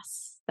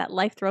chaos that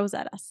life throws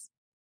at us.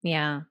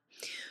 Yeah.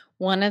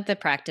 One of the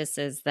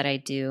practices that I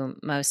do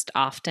most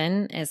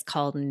often is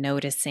called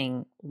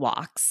noticing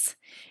walks.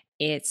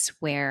 It's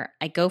where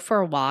I go for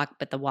a walk,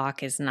 but the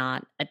walk is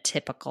not a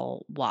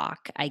typical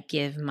walk. I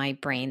give my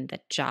brain the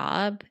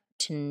job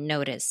to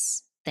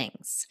notice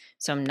things.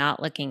 So I'm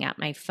not looking at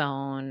my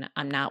phone.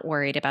 I'm not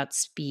worried about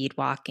speed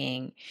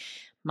walking.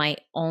 My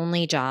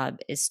only job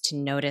is to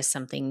notice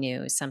something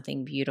new,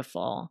 something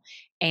beautiful.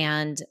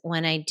 And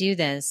when I do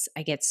this,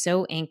 I get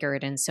so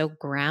anchored and so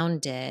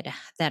grounded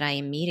that I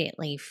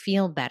immediately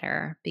feel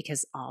better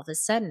because all of a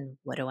sudden,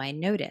 what do I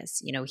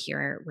notice?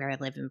 Here where I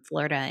live in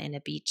Florida in a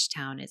beach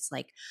town, it's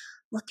like,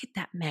 look at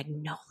that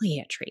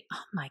magnolia tree.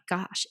 Oh my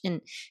gosh.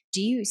 And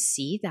do you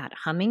see that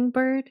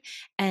hummingbird?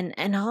 And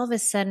all of a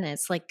sudden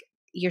it's like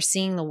you're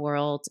seeing the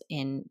world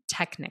in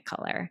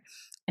technicolor.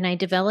 And I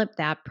developed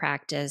that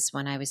practice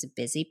when I was a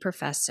busy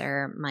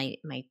professor. My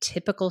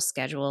typical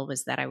schedule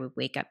was that I would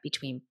wake up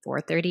between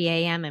 4:30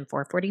 a.m. and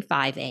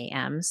 4:45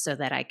 a.m. so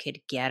that I could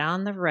get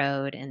on the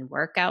road and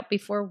work out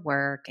before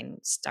work and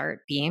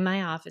start being in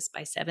my office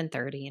by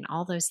 7:30 and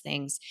all those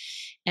things.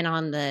 And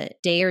on the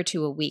day or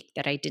two a week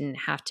that I didn't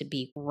have to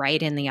be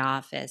right in the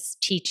office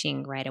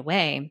teaching right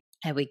away,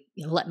 I would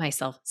let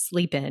myself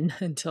sleep in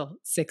until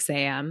 6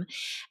 a.m.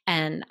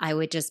 And I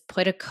would just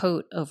put a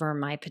coat over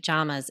my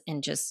pajamas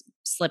and just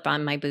slip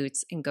on my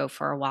boots and go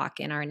for a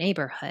walk in our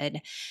neighborhood.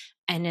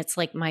 And it's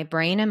like my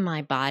brain and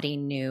my body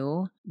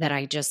knew that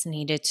I just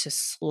needed to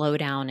slow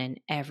down in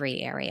every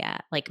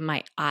area. Like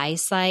my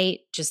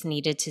eyesight just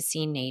needed to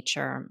see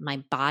nature, my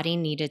body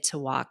needed to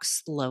walk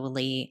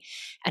slowly,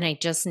 and I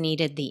just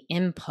needed the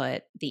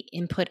input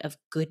of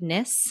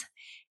goodness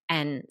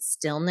and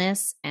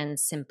stillness and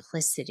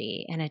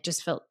simplicity. And it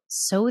just felt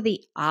so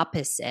the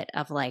opposite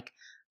of like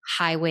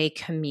highway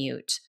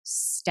commute,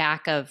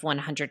 stack of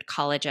 100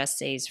 college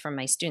essays from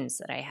my students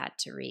that I had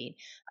to read,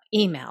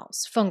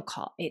 emails, phone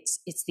call. It's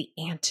the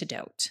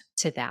antidote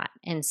to that.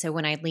 And so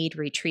when I lead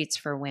retreats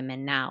for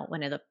women now,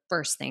 one of the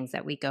first things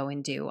that we go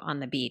and do on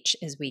the beach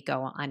is we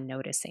go on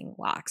noticing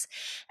walks.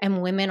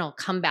 And women will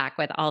come back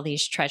with all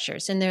these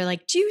treasures and they're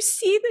like, "Do you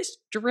see this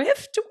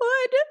driftwood?"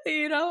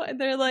 And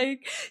they're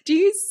like, "Do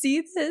you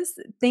see this?"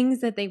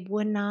 Things that they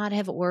would not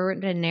have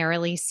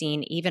ordinarily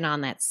seen even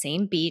on that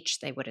same beach.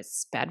 They would have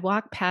sped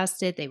walked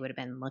past it. They would have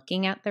been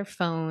looking at their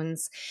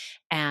phones.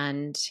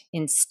 And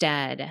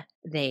instead,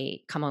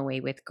 they come away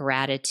with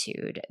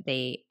gratitude.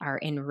 They are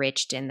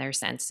enriched in their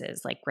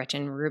senses, like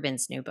Gretchen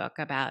Rubin's new book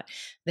about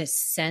the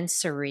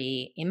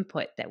sensory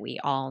input that we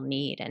all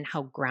need and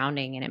how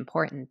grounding and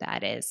important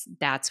that is.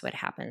 That's what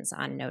happens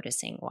on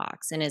noticing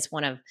walks, and is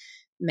one of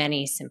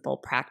many simple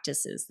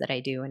practices that I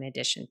do in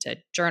addition to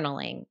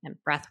journaling and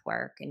breath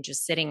work and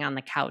just sitting on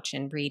the couch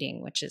and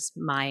reading, which is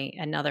my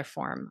another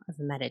form of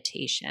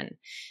meditation.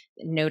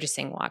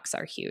 Noticing walks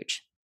are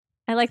huge.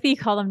 I like that you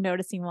call them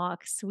noticing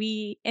walks.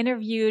 We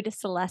interviewed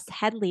Celeste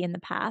Headley in the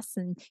past,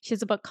 and she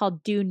has a book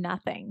called Do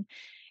Nothing.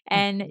 Mhm.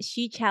 And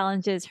she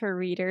challenges her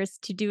readers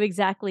to do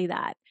exactly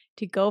that,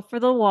 to go for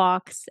the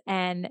walks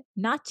and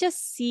not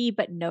just see,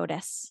 but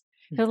notice.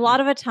 Because a lot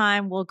Mhm. of the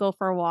time we'll go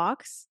for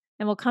walks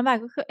and we'll come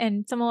back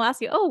and someone will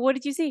ask you, "Oh, what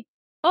did you see?"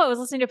 "Oh, I was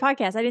listening to a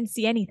podcast. I didn't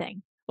see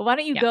anything." Well, why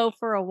don't you Yeah. go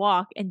for a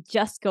walk and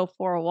just go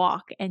for a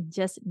walk and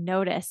just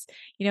notice?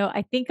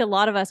 I think a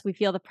lot of us, we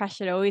feel the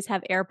pressure to always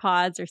have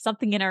AirPods or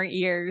something in our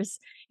ears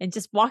and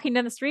just walking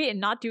down the street and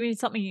not doing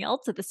something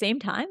else at the same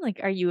time. Like,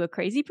 are you a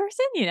crazy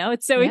person?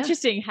 It's so Yeah.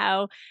 interesting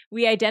how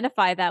we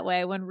identify that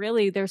way when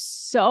really there's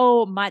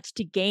so much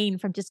to gain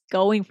from just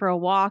going for a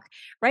walk.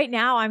 Right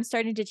now, I'm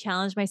starting to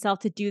challenge myself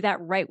to do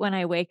that right when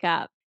I wake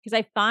up because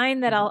I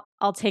find that Mhm.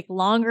 I'll take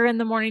longer in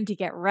the morning to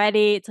get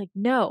ready. It's like,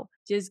 no,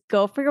 just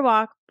go for your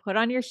walk, put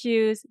on your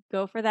shoes,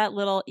 go for that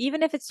little,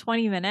 even if it's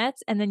 20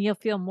 minutes, and then you'll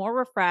feel more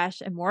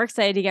refreshed and more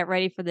excited to get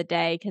ready for the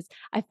day. Cause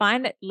I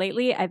find that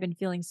lately I've been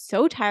feeling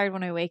so tired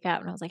when I wake up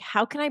and I was like,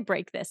 how can I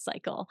break this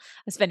cycle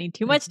of spending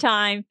too much Mhm.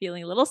 time,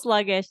 feeling a little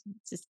sluggish?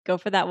 Just go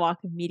for that walk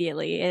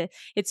immediately.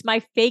 It's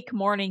my fake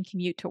morning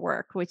commute to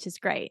work, which is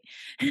great,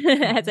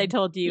 as I Mhm.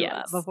 told you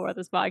Yes. before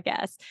this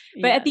podcast.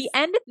 But at the Yes.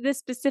 end of this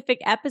specific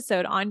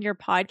episode on your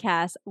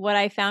podcast, what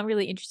I found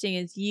really interesting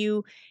is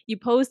you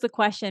pose the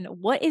question,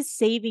 what is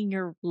saving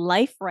your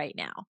life right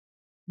now?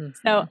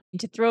 So Mhm.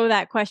 to throw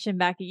that question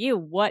back at you,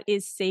 what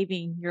is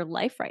saving your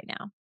life right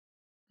now?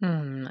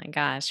 Oh my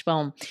gosh.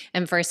 Well,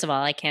 and first of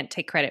all, I can't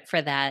take credit for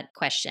that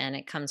question.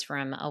 It comes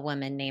from a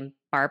woman named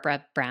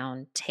Barbara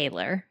Brown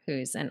Taylor,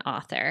 who's an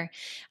author.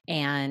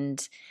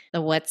 And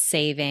the what's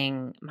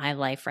saving my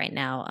life right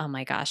now, oh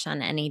my gosh,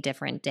 on any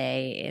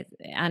day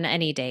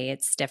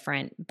it's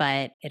different,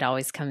 but it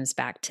always comes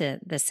back to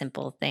the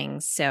simple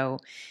things. So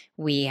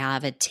we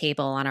have a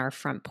table on our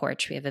front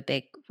porch. We have a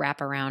big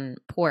wraparound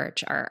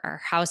porch. Our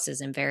house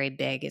isn't very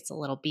big. It's a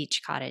little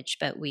beach cottage,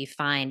 but we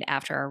find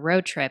after a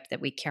road trip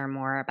that we care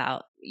more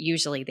about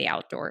usually the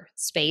outdoor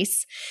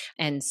space.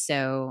 And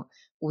so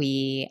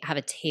we have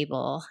a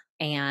table,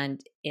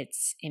 and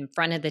it's in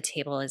front of the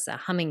table is a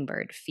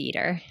hummingbird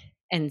feeder.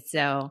 And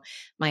so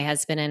my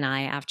husband and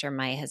I, after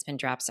my husband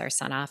drops our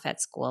son off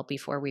at school,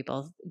 before we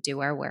both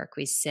do our work,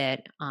 we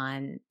sit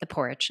on the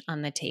porch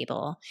on the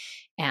table.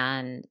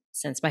 And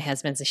since my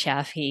husband's a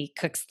chef, he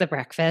cooks the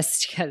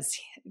breakfast because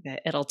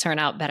it'll turn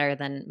out better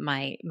than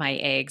my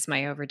eggs,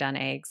 my overdone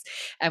eggs.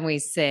 And we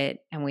sit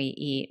and we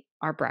eat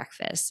our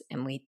breakfast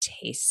and we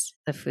taste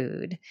the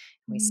food.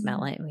 We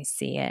smell Mm. it and we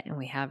see it and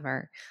we have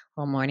our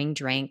little morning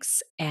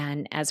drinks.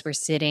 And as we're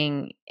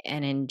sitting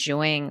and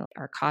enjoying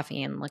our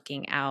coffee and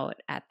looking out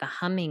at the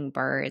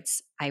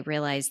hummingbirds, I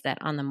realize that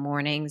on the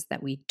mornings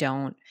that we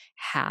don't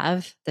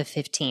have the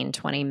 15,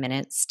 20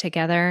 minutes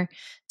together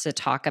to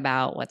talk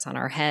about what's on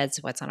our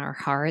heads, what's on our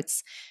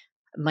hearts,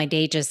 my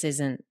day just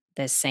isn't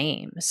the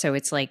same. So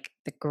it's like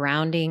the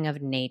grounding of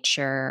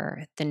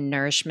nature, the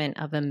nourishment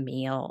of a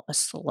meal, a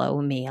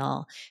slow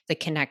meal, the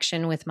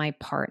connection with my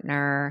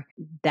partner,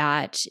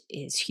 that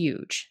is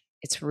huge.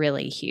 It's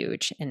really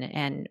huge.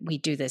 And we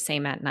do the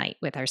same at night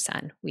with our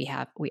son. We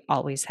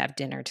always have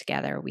dinner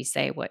together. We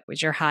say, what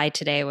was your high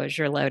today? What was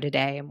your low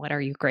today? And what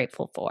are you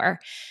grateful for?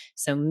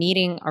 So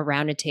meeting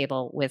around a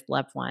table with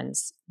loved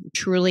ones,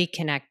 truly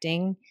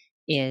connecting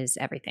is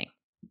everything.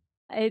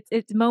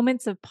 It's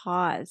moments of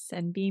pause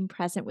and being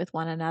present with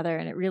one another,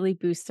 and it really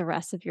boosts the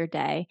rest of your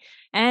day,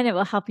 and it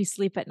will help you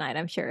sleep at night,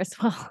 I'm sure as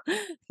well.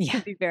 It's Yeah.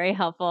 gonna be very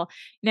helpful.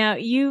 Now,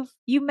 you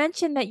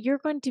mentioned that you're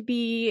going to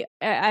be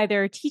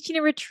either teaching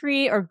a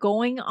retreat or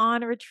going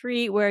on a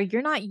retreat where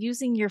you're not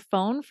using your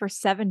phone for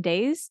 7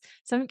 days.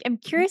 So I'm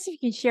curious if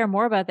you can share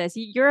more about this.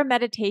 You're a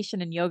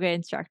meditation and yoga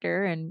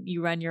instructor, and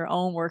you run your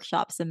own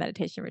workshops and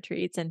meditation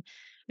retreats, and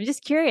I'm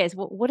just curious,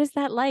 what is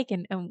that like,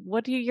 and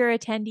what do your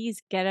attendees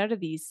get out of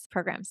these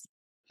programs?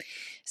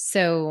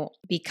 So,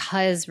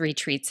 because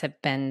retreats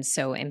have been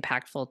so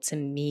impactful to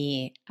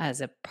me as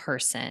a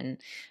person,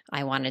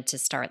 I wanted to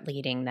start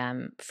leading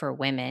them for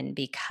women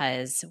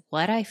because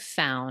what I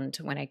found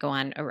when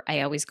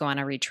I always go on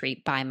a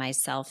retreat by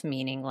myself,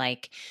 meaning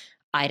like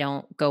I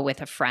don't go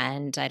with a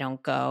friend. I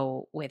don't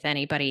go with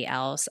anybody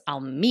else.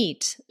 I'll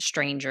meet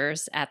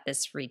strangers at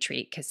this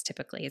retreat because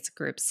typically it's a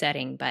group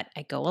setting, but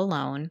I go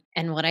alone.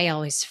 And what I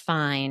always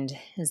find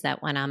is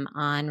that when I'm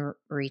on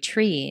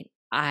retreat,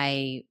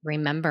 I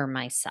remember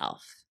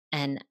myself.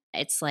 And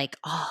it's like,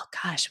 oh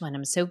gosh, when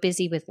I'm so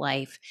busy with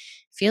life,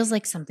 feels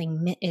like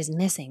something is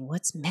missing.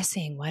 What's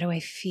missing? Why do I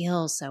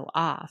feel so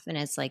off? And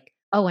it's like,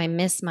 oh, I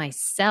miss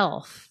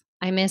myself.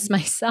 I miss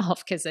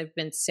myself because I've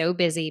been so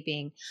busy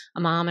being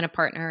a mom and a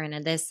partner and a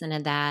this and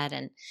a that.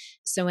 And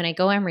so when I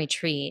go on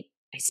retreat,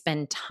 I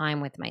spend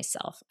time with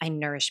myself. I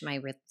nourish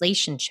my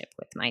relationship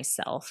with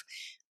myself.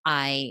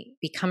 I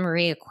become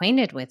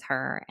reacquainted with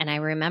her and I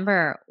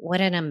remember what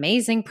an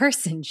amazing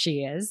person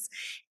she is.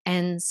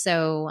 And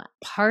so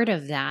part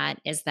of that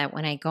is that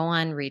when I go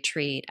on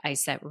retreat, I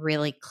set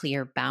really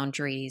clear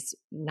boundaries,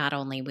 not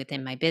only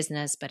within my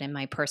business, but in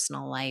my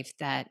personal life,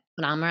 that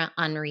when I'm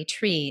on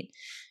retreat,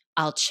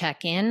 I'll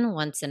check in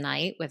once a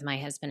night with my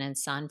husband and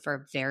son for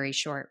a very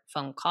short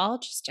phone call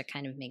just to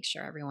kind of make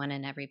sure everyone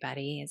and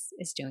everybody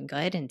is doing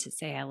good and to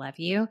say I love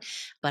you.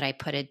 But I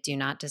put a do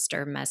not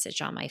disturb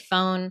message on my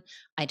phone.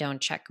 I don't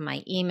check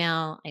my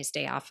email. I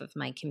stay off of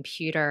my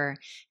computer.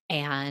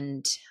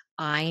 And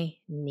I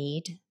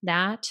need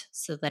that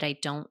so that I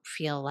don't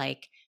feel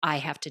like I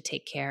have to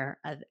take care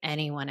of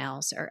anyone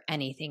else or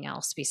anything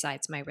else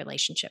besides my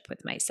relationship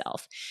with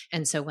myself.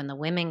 And so when the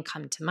women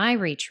come to my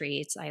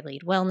retreats, I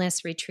lead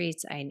wellness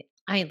retreats,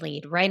 I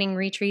lead writing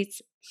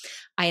retreats,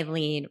 I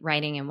lead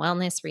writing and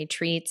wellness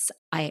retreats.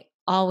 I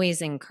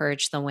always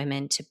encourage the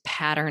women to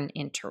pattern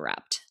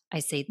interrupt. I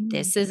say, Mm.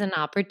 this is an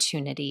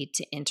opportunity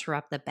to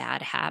interrupt the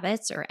bad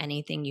habits or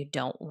anything you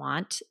don't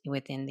want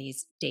within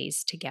these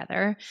days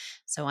together.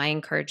 So I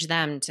encourage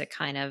them to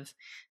kind of,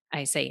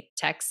 I say,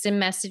 text and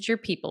message your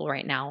people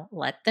right now.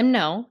 Let them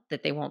know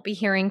that they won't be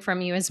hearing from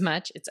you as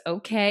much. It's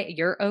okay.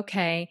 You're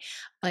okay.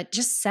 But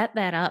just set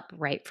that up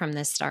right from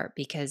the start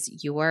because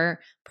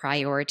your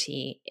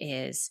priority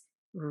is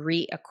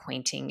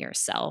reacquainting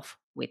yourself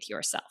with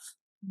yourself.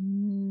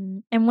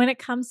 And when it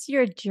comes to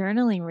your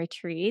journaling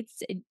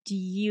retreats, do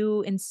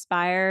you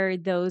inspire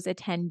those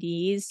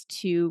attendees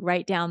to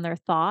write down their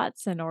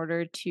thoughts in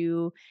order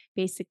to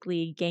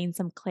basically gain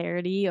some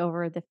clarity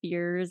over the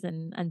fears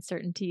and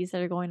uncertainties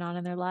that are going on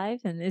in their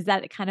life? And is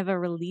that kind of a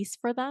release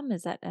for them?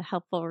 Is that a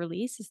helpful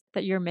release? Is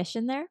that your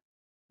mission there?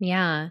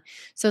 Yeah.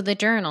 So the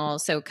journal,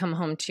 so Come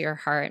Home to Your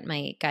Heart,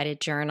 my guided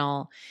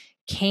journal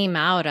came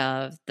out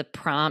of the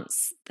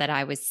prompts that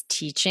I was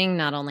teaching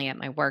not only at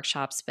my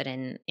workshops but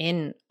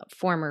in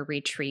former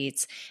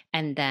retreats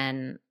and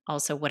then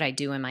also what I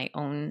do in my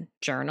own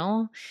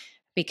journal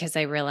because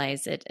I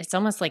realize it's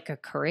almost like a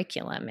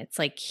curriculum. It's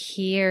like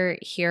here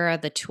are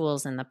the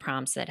tools and the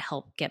prompts that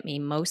help get me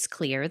most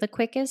clear the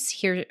quickest.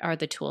 Here are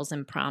the tools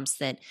and prompts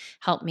that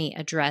help me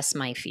address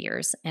my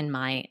fears and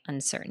my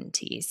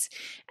uncertainties.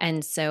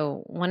 And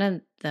so one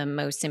of the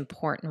most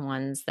important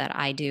ones that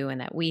I do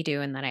and that we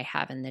do and that I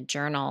have in the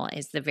journal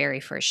is the very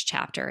first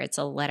chapter. It's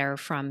a letter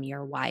from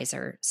your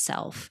wiser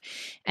self.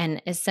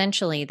 And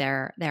essentially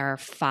there are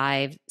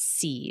 5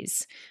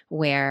 C's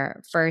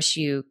where first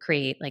you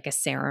create like a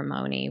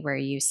ceremony where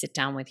you sit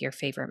down with your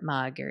favorite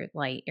mug or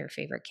light your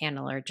favorite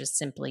candle or just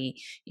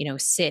simply,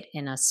 sit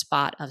in a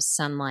spot of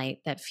sunlight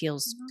that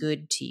feels Mhm.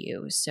 good to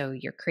you. So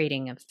you're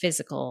creating a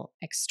physical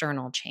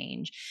external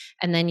change.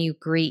 And then you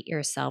greet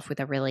yourself with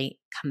a really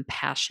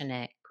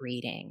compassionate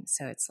greeting.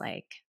 So it's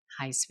like,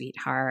 hi,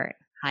 sweetheart.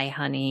 Hi,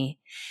 honey.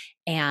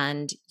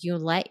 And you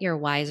let your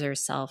wiser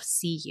self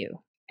see you.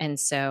 And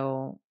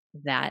so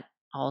that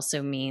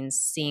also means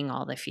seeing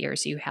all the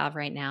fears you have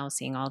right now,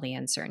 seeing all the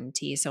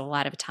uncertainty. So a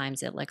lot of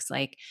times it looks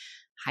like,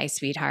 hi,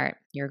 sweetheart,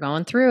 you're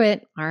going through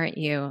it, aren't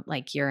you?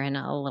 Like you're in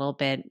a little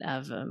bit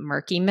of a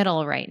murky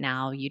middle right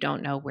now. You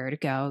don't know where to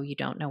go, you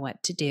don't know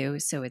what to do.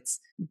 So it's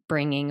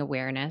bringing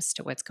awareness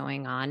to what's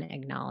going on,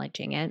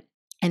 acknowledging it.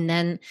 And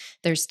then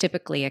there's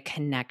typically a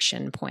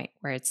connection point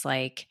where it's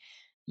like,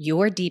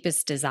 your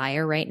deepest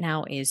desire right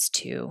now is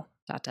to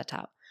dot, dot,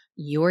 dot.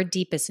 Your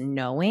deepest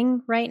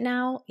knowing right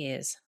now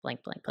is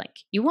blank, blank, blank.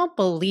 You won't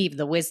believe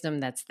the wisdom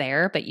that's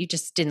there, but you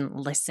just didn't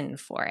listen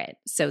for it.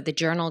 So the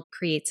journal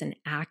creates an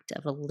act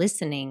of a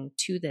listening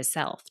to the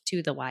self,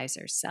 to the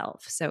wiser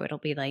self. So it'll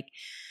be like,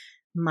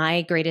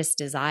 my greatest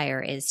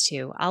desire is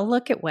to, I'll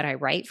look at what I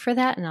write for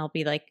that and I'll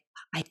be like,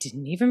 I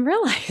didn't even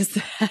realize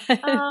that.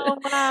 Oh,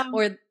 wow.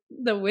 Or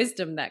the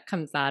wisdom that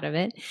comes out of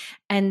it.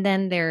 And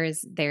then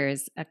there's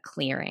a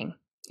clearing.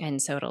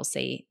 And so it'll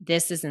say,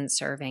 this isn't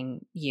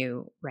serving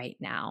you right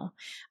now.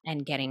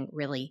 And getting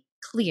really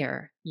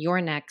clear,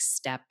 your next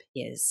step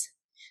is.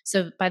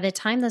 So by the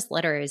time this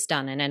letter is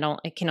done, and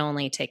it can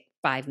only take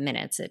 5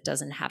 minutes, it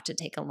doesn't have to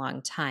take a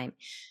long time.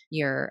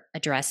 You're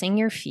addressing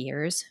your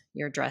fears,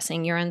 you're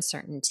addressing your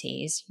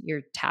uncertainties,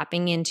 you're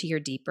tapping into your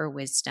deeper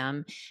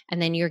wisdom,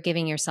 and then you're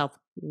giving yourself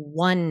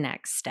one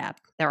next step.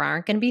 There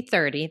aren't going to be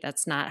 30.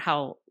 That's not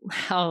how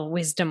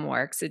wisdom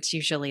works. It's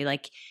usually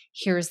like,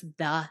 here's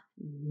the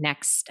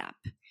next step.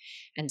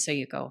 And so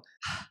you go,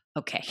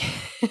 okay.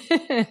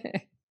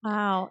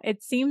 Wow.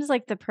 It seems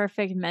like the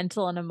perfect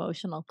mental and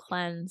emotional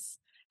cleanse.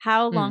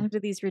 How Mm. long do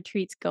these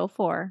retreats go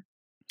for?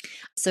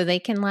 So they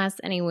can last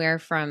anywhere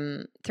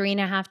from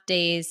 3.5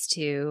 days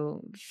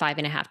to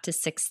 5.5 to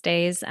 6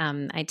 days.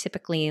 I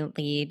typically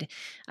lead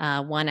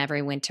one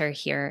every winter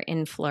here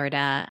in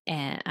Florida,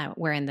 and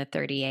we're in the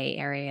 30A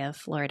area of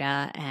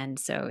Florida. And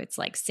so it's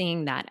like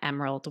seeing that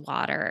emerald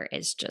water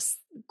is just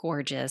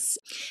gorgeous.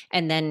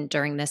 And then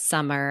during the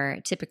summer,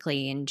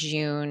 typically in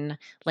June,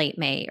 late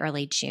May,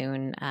 early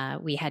June,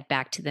 we head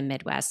back to the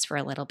Midwest for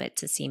a little bit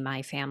to see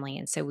my family.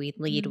 And so we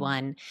lead Mm.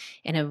 one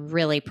in a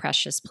really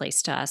precious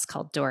place to us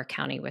called Door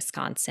County,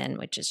 Wisconsin,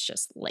 which is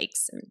just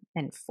lakes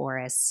and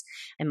forests.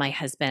 And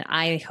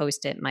I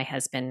host it. My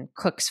husband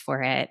cooks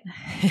for it.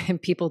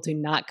 And people do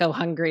not go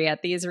hungry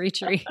at these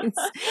retreats.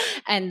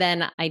 And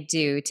then I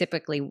do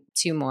typically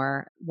two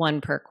more, one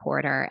per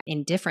quarter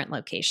in different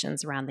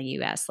locations around the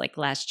US. Like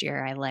last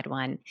year, I led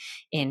one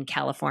in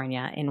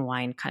California in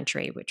wine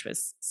country, which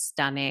was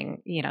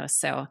stunning,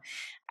 so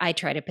I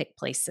try to pick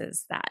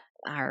places that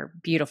are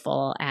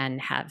beautiful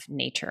and have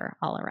nature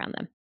all around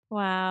them.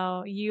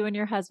 Wow. You and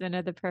your husband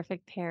are the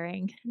perfect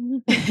pairing.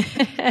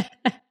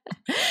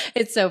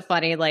 It's so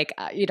funny. Like,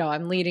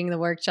 I'm leading the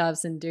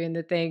workshops and doing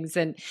the things.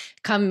 And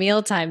come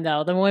mealtime,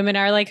 though, the women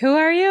are like, "Who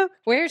are you?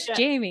 Where's Yeah.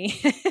 Jamie?"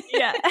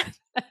 Yeah.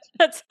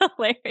 That's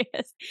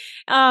hilarious.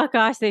 Oh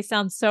gosh, they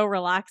sound so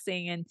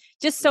relaxing and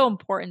just so Yeah.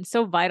 important,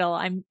 so vital.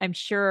 I'm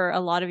sure a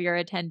lot of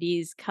your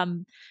attendees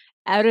come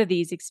out of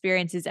these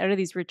experiences, out of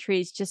these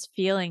retreats just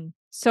feeling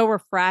so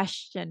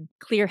refreshed and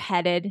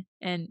clear-headed,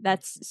 and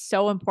that's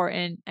so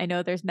important. I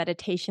know there's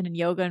meditation and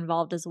yoga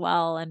involved as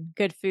well and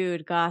good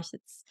food. Gosh,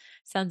 it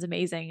sounds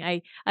amazing.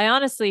 I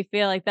honestly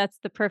feel like that's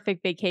the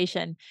perfect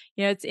vacation.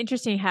 It's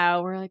interesting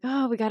how we're like,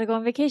 "Oh, we gotta go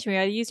on vacation. We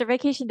gotta use our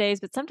vacation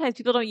days," but sometimes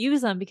people don't use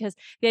them because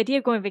the idea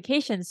of going on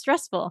vacation is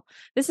stressful.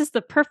 This is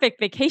the perfect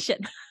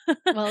vacation.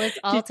 Well, it's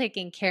all To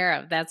taken care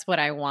of. That's what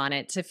I want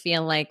it to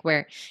feel like,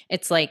 where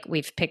it's like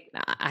we've picked,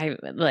 I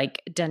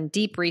like done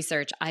deep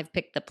research. I've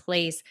picked the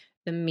place.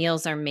 The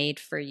meals are made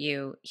for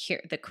you.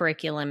 Here, the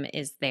curriculum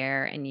is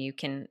there, and you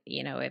can,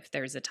 if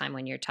there's a time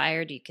when you're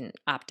tired, you can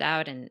opt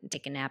out and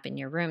take a nap in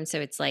your room. So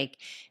it's like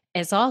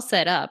it's all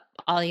set up.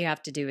 All you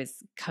have to do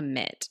is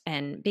commit.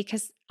 And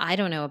because I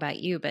don't know about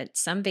you, but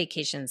some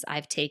vacations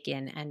I've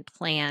taken and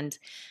planned,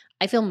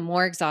 I feel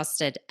more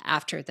exhausted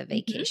after the Mhm.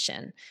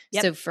 vacation.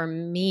 Yep. So for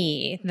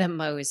me, the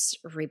most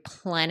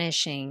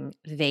replenishing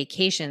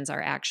vacations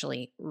are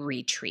actually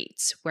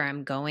retreats where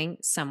I'm going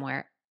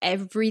somewhere.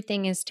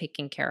 Everything is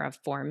taken care of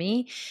for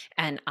me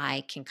and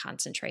I can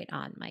concentrate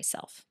on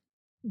myself.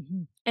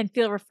 Mhm. And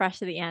feel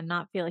refreshed at the end,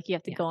 not feel like you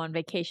have to Yeah. go on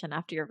vacation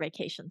after your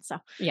vacation, so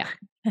Yeah.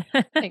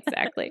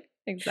 Exactly.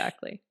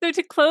 Exactly. So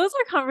to close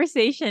our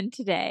conversation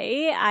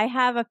today, I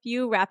have a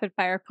few rapid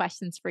fire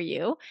questions for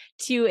you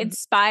to Mhm.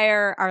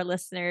 inspire our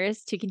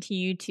listeners to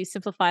continue to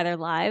simplify their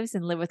lives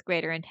and live with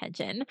greater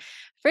intention.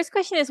 First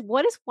question is,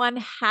 what is one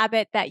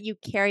habit that you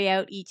carry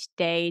out each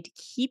day to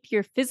keep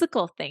your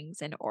physical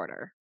things in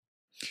order?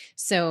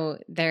 So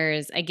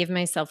I give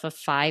myself a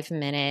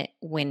 5-minute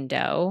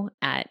window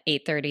at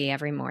 8:30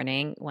 every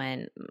morning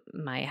when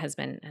my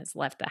husband has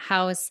left the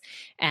house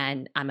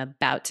and I'm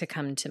about to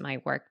come to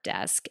my work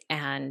desk.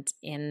 And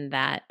in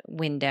that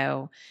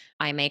window,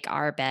 I make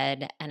our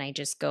bed and I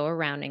just go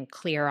around and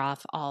clear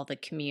off all the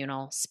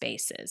communal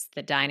spaces,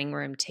 the dining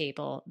room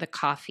table, the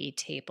coffee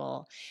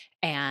table,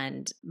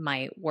 and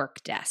my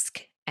work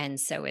desk. And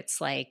so it's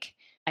like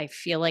I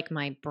feel like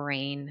my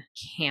brain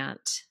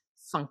can't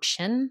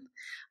function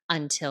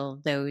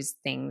until those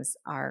things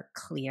are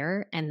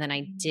clear. And then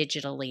I Mhm.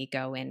 digitally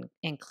go in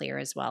and clear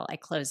as well. I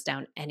close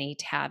down any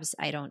tabs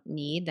I don't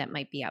need that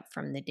might be up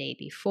from the day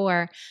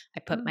before. I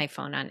put Oh. my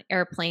phone on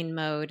airplane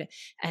mode,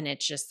 and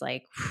it's just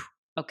like, whew,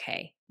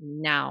 okay,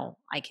 now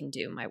I can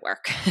do my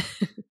work.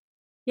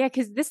 Yeah,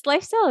 because this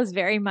lifestyle is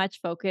very much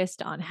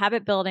focused on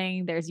habit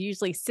building. There's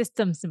usually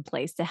systems in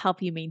place to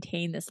help you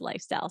maintain this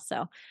lifestyle.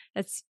 So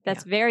that's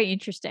Yeah. very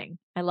interesting.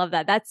 I love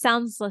that. That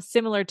sounds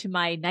similar to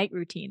my night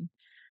routine.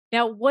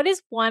 Now, what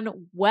is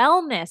one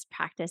wellness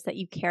practice that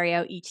you carry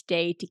out each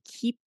day to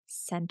keep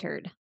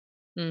centered?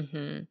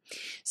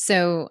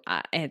 So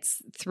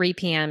it's 3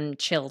 p.m.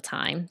 chill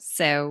time.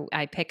 So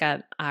I pick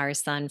up our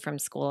son from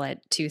school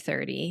at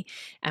 2:30,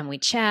 and we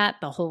chat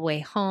the whole way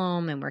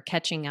home, and we're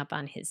catching up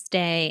on his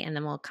day, and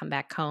then we'll come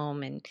back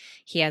home, and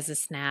he has a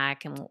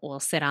snack, and we'll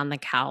sit on the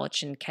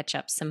couch and catch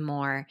up some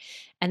more.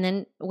 And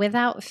then,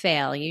 without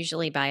fail,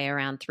 usually by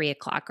around 3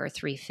 o'clock or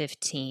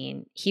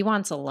 3:15, he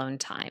wants alone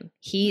time.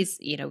 He's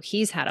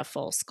had a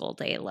full school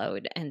day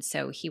load, and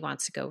so he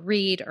wants to go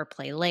read or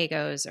play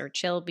Legos or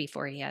chill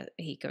before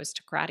he goes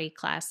to karate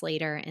class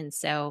later. And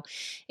so,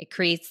 it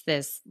creates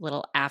this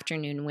little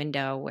afternoon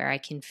window where I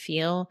can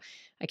feel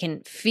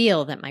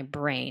that my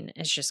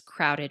is just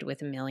crowded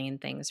with a million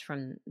things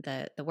from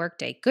the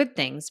workday, good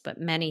things, but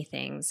many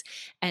things.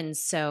 And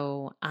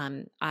so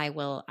I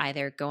will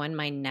either go in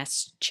my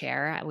Nest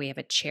chair chair. We have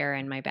a chair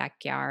in my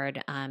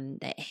backyard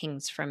that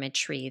hangs from a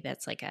tree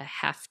that's like a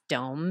half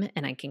dome,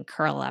 and I can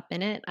curl up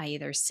in it. I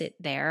either sit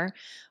there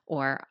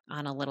or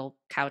on a little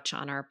couch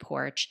on our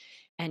porch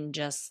and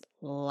just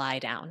lie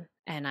down.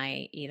 And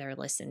I either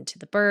listen to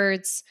the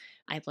birds,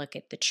 I look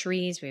at the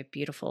trees. We have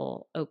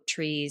beautiful oak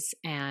trees,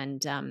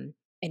 and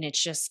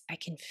it's just I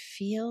can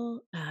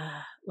feel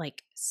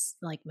like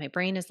my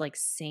brain is like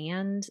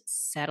sand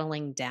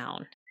settling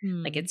down.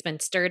 Like Hmm. it's been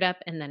stirred up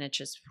and then it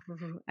just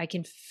I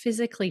can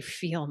physically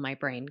feel my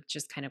brain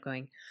just kind of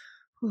going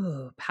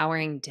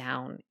powering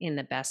down in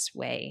the best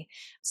way.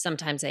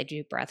 Sometimes I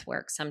do breath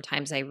work,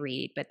 sometimes I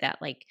read, but that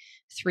like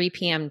 3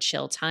 p.m.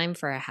 chill time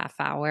for a half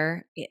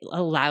hour, it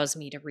allows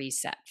me to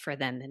reset for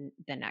then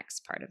the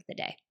next part of the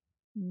day.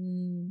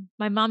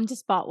 My mom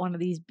just bought one of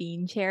these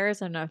bean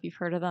chairs. I don't know if you've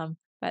heard of them,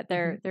 but Hmm.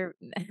 they're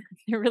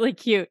they're really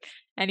cute.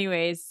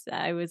 Anyways,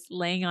 I was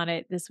laying on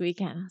it this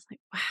weekend. I was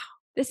like, wow,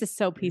 this is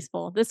so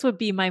peaceful. This would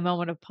be my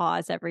moment of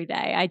pause every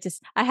day.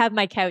 I have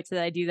my couch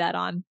that I do that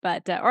on,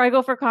 but or I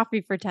go for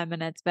coffee for 10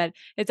 minutes, but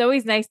it's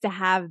always nice to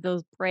have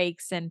those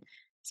breaks and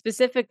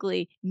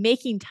specifically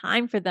making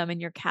time for them in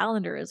your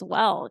calendar as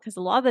well, because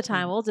a lot of the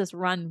time we'll just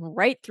run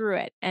right through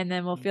it and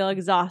then we'll feel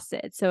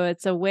exhausted. So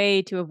it's a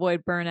way to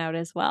avoid burnout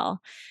as well.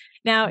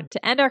 Now,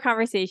 to end our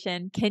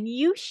conversation, can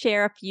you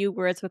share a few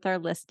words with our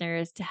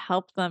listeners to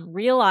help them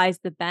realize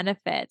the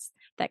benefits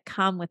that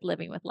come with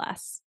living with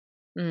less?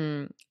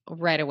 Mm,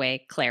 right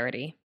away,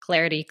 clarity,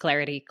 clarity,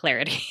 clarity,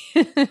 clarity.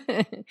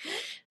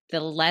 The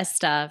less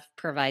stuff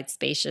provides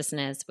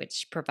spaciousness,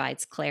 which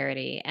provides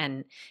clarity.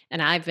 And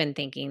I've been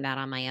thinking that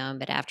on my own,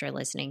 but after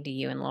listening to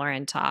you and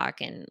Lauren talk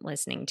and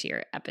listening to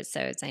your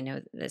episodes, I know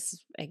this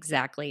is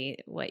exactly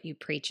what you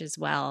preach as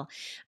well.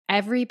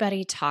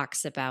 Everybody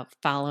talks about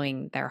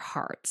following their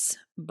hearts,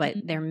 but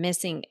they're Mm,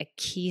 missing a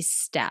key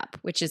step,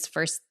 which is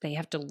first they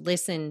have to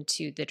listen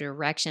to the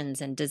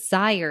directions and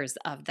desires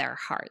of their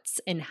hearts.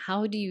 And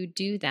how do you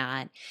do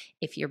that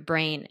if your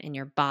brain and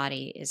your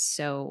body is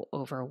so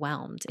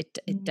overwhelmed? It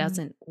mm,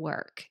 doesn't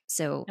work.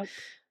 So, nope.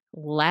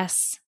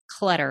 less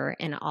clutter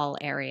in all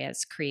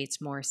areas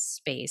creates more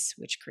space,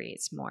 which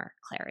creates more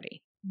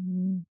clarity.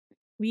 Mm.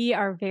 We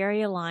are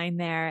very aligned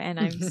there. And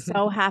I'm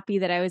so happy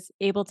that I was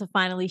able to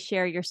finally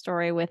share your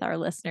story with our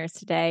listeners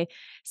today.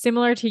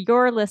 Similar to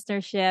your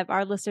listenership,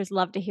 our listeners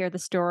love to hear the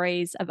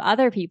stories of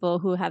other people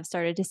who have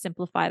started to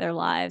simplify their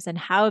lives and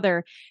how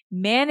they're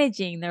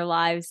managing their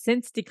lives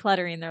since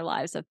decluttering their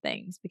lives of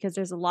things, because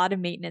there's a lot of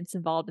maintenance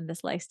involved in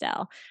this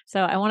lifestyle.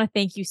 So I want to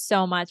thank you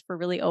so much for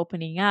really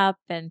opening up.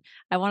 And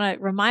I want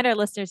to remind our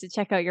listeners to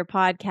check out your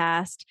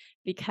podcast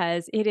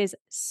because it is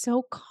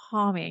so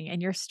calming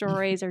and your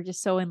stories are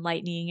just so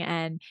enlightening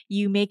and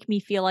you make me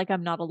feel like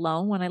I'm not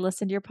alone when I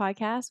listen to your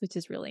podcast, which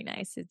is really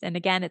nice. And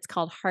again, it's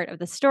called Heart of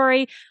the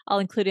Story. I'll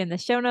include it in the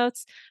show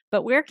notes.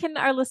 But where can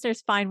our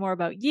listeners find more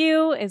about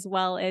you as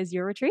well as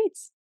your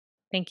retreats?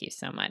 Thank you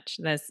so much.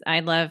 This I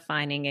love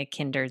finding a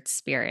kindred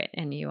spirit,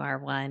 and you are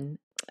one.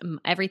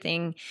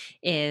 Everything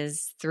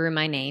is through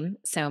my name.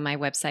 So my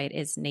website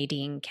is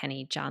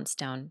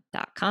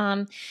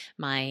NadineKenneyJohnstone.com.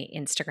 My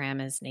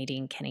Instagram is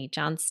Nadine Kenney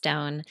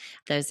Johnstone.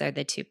 Those are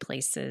the two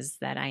places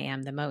that I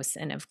am the most.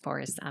 And of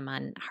course, I'm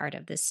on Heart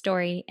of the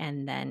Story.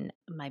 And then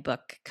my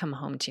book, Come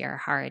Home to Your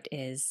Heart,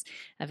 is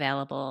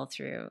available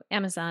through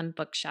Amazon,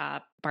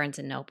 Bookshop, Barnes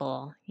and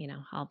Noble,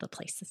 all the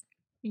places.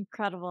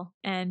 Incredible.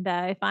 And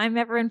if I'm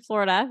ever in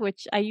Florida,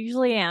 which I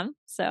usually am,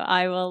 so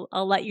I'll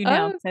let you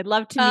know Oh, 'cause I'd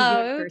love to meet you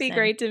oh, in it would be person.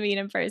 great to meet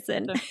in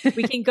person. So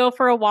we can go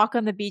for a walk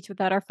on the beach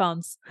without our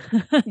phones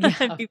and Yeah,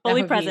 be that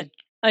fully would present.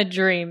 be a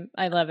dream.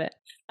 I love it.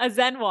 A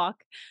Zen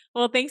walk.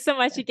 Well, thanks so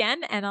much Yeah.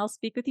 again, and I'll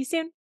speak with you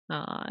soon.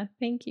 Aw,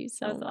 thank you That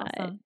so was much.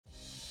 awesome.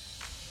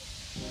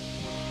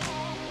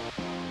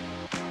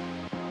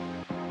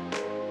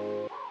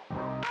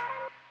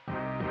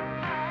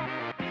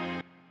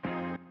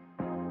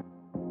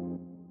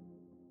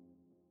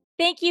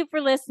 Thank you for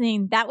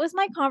listening. That was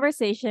my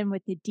conversation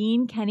with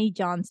Nadine Kenney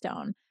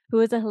Johnstone, who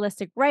is a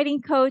holistic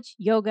writing coach,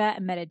 yoga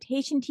and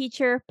meditation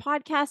teacher,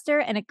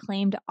 podcaster, and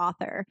acclaimed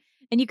author.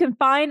 And you can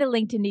find a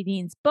link to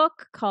Nadine's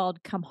book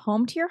called Come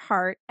Home to Your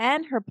Heart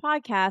and her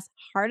podcast,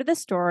 Heart of the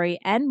Story,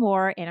 and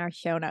more in our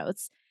show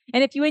notes.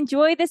 And if you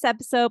enjoyed this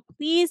episode,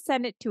 please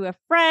send it to a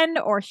friend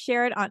or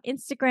share it on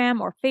Instagram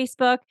or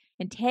Facebook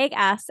and tag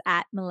us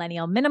at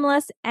Millennial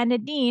Minimalists and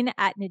Nadine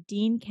at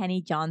Nadine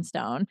Kenney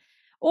Johnstone.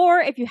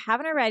 Or if you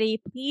haven't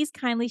already, please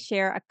kindly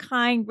share a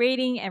kind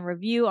rating and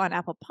review on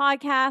Apple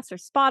Podcasts or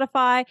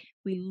Spotify.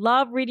 We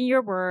love reading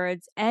your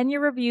words, and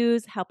your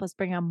reviews help us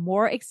bring on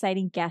more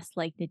exciting guests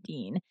like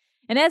Nadine.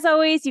 And as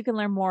always, you can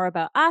learn more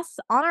about us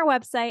on our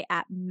website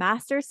at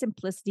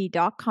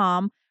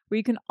mastersimplicity.com, where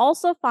you can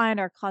also find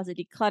our closet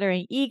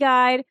decluttering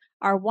e-guide,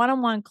 our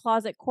one-on-one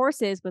closet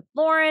courses with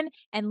Lauren,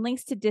 and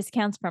links to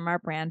discounts from our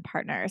brand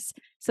partners.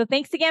 So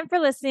thanks again for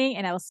listening,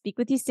 and I will speak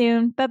with you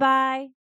soon. Bye-bye.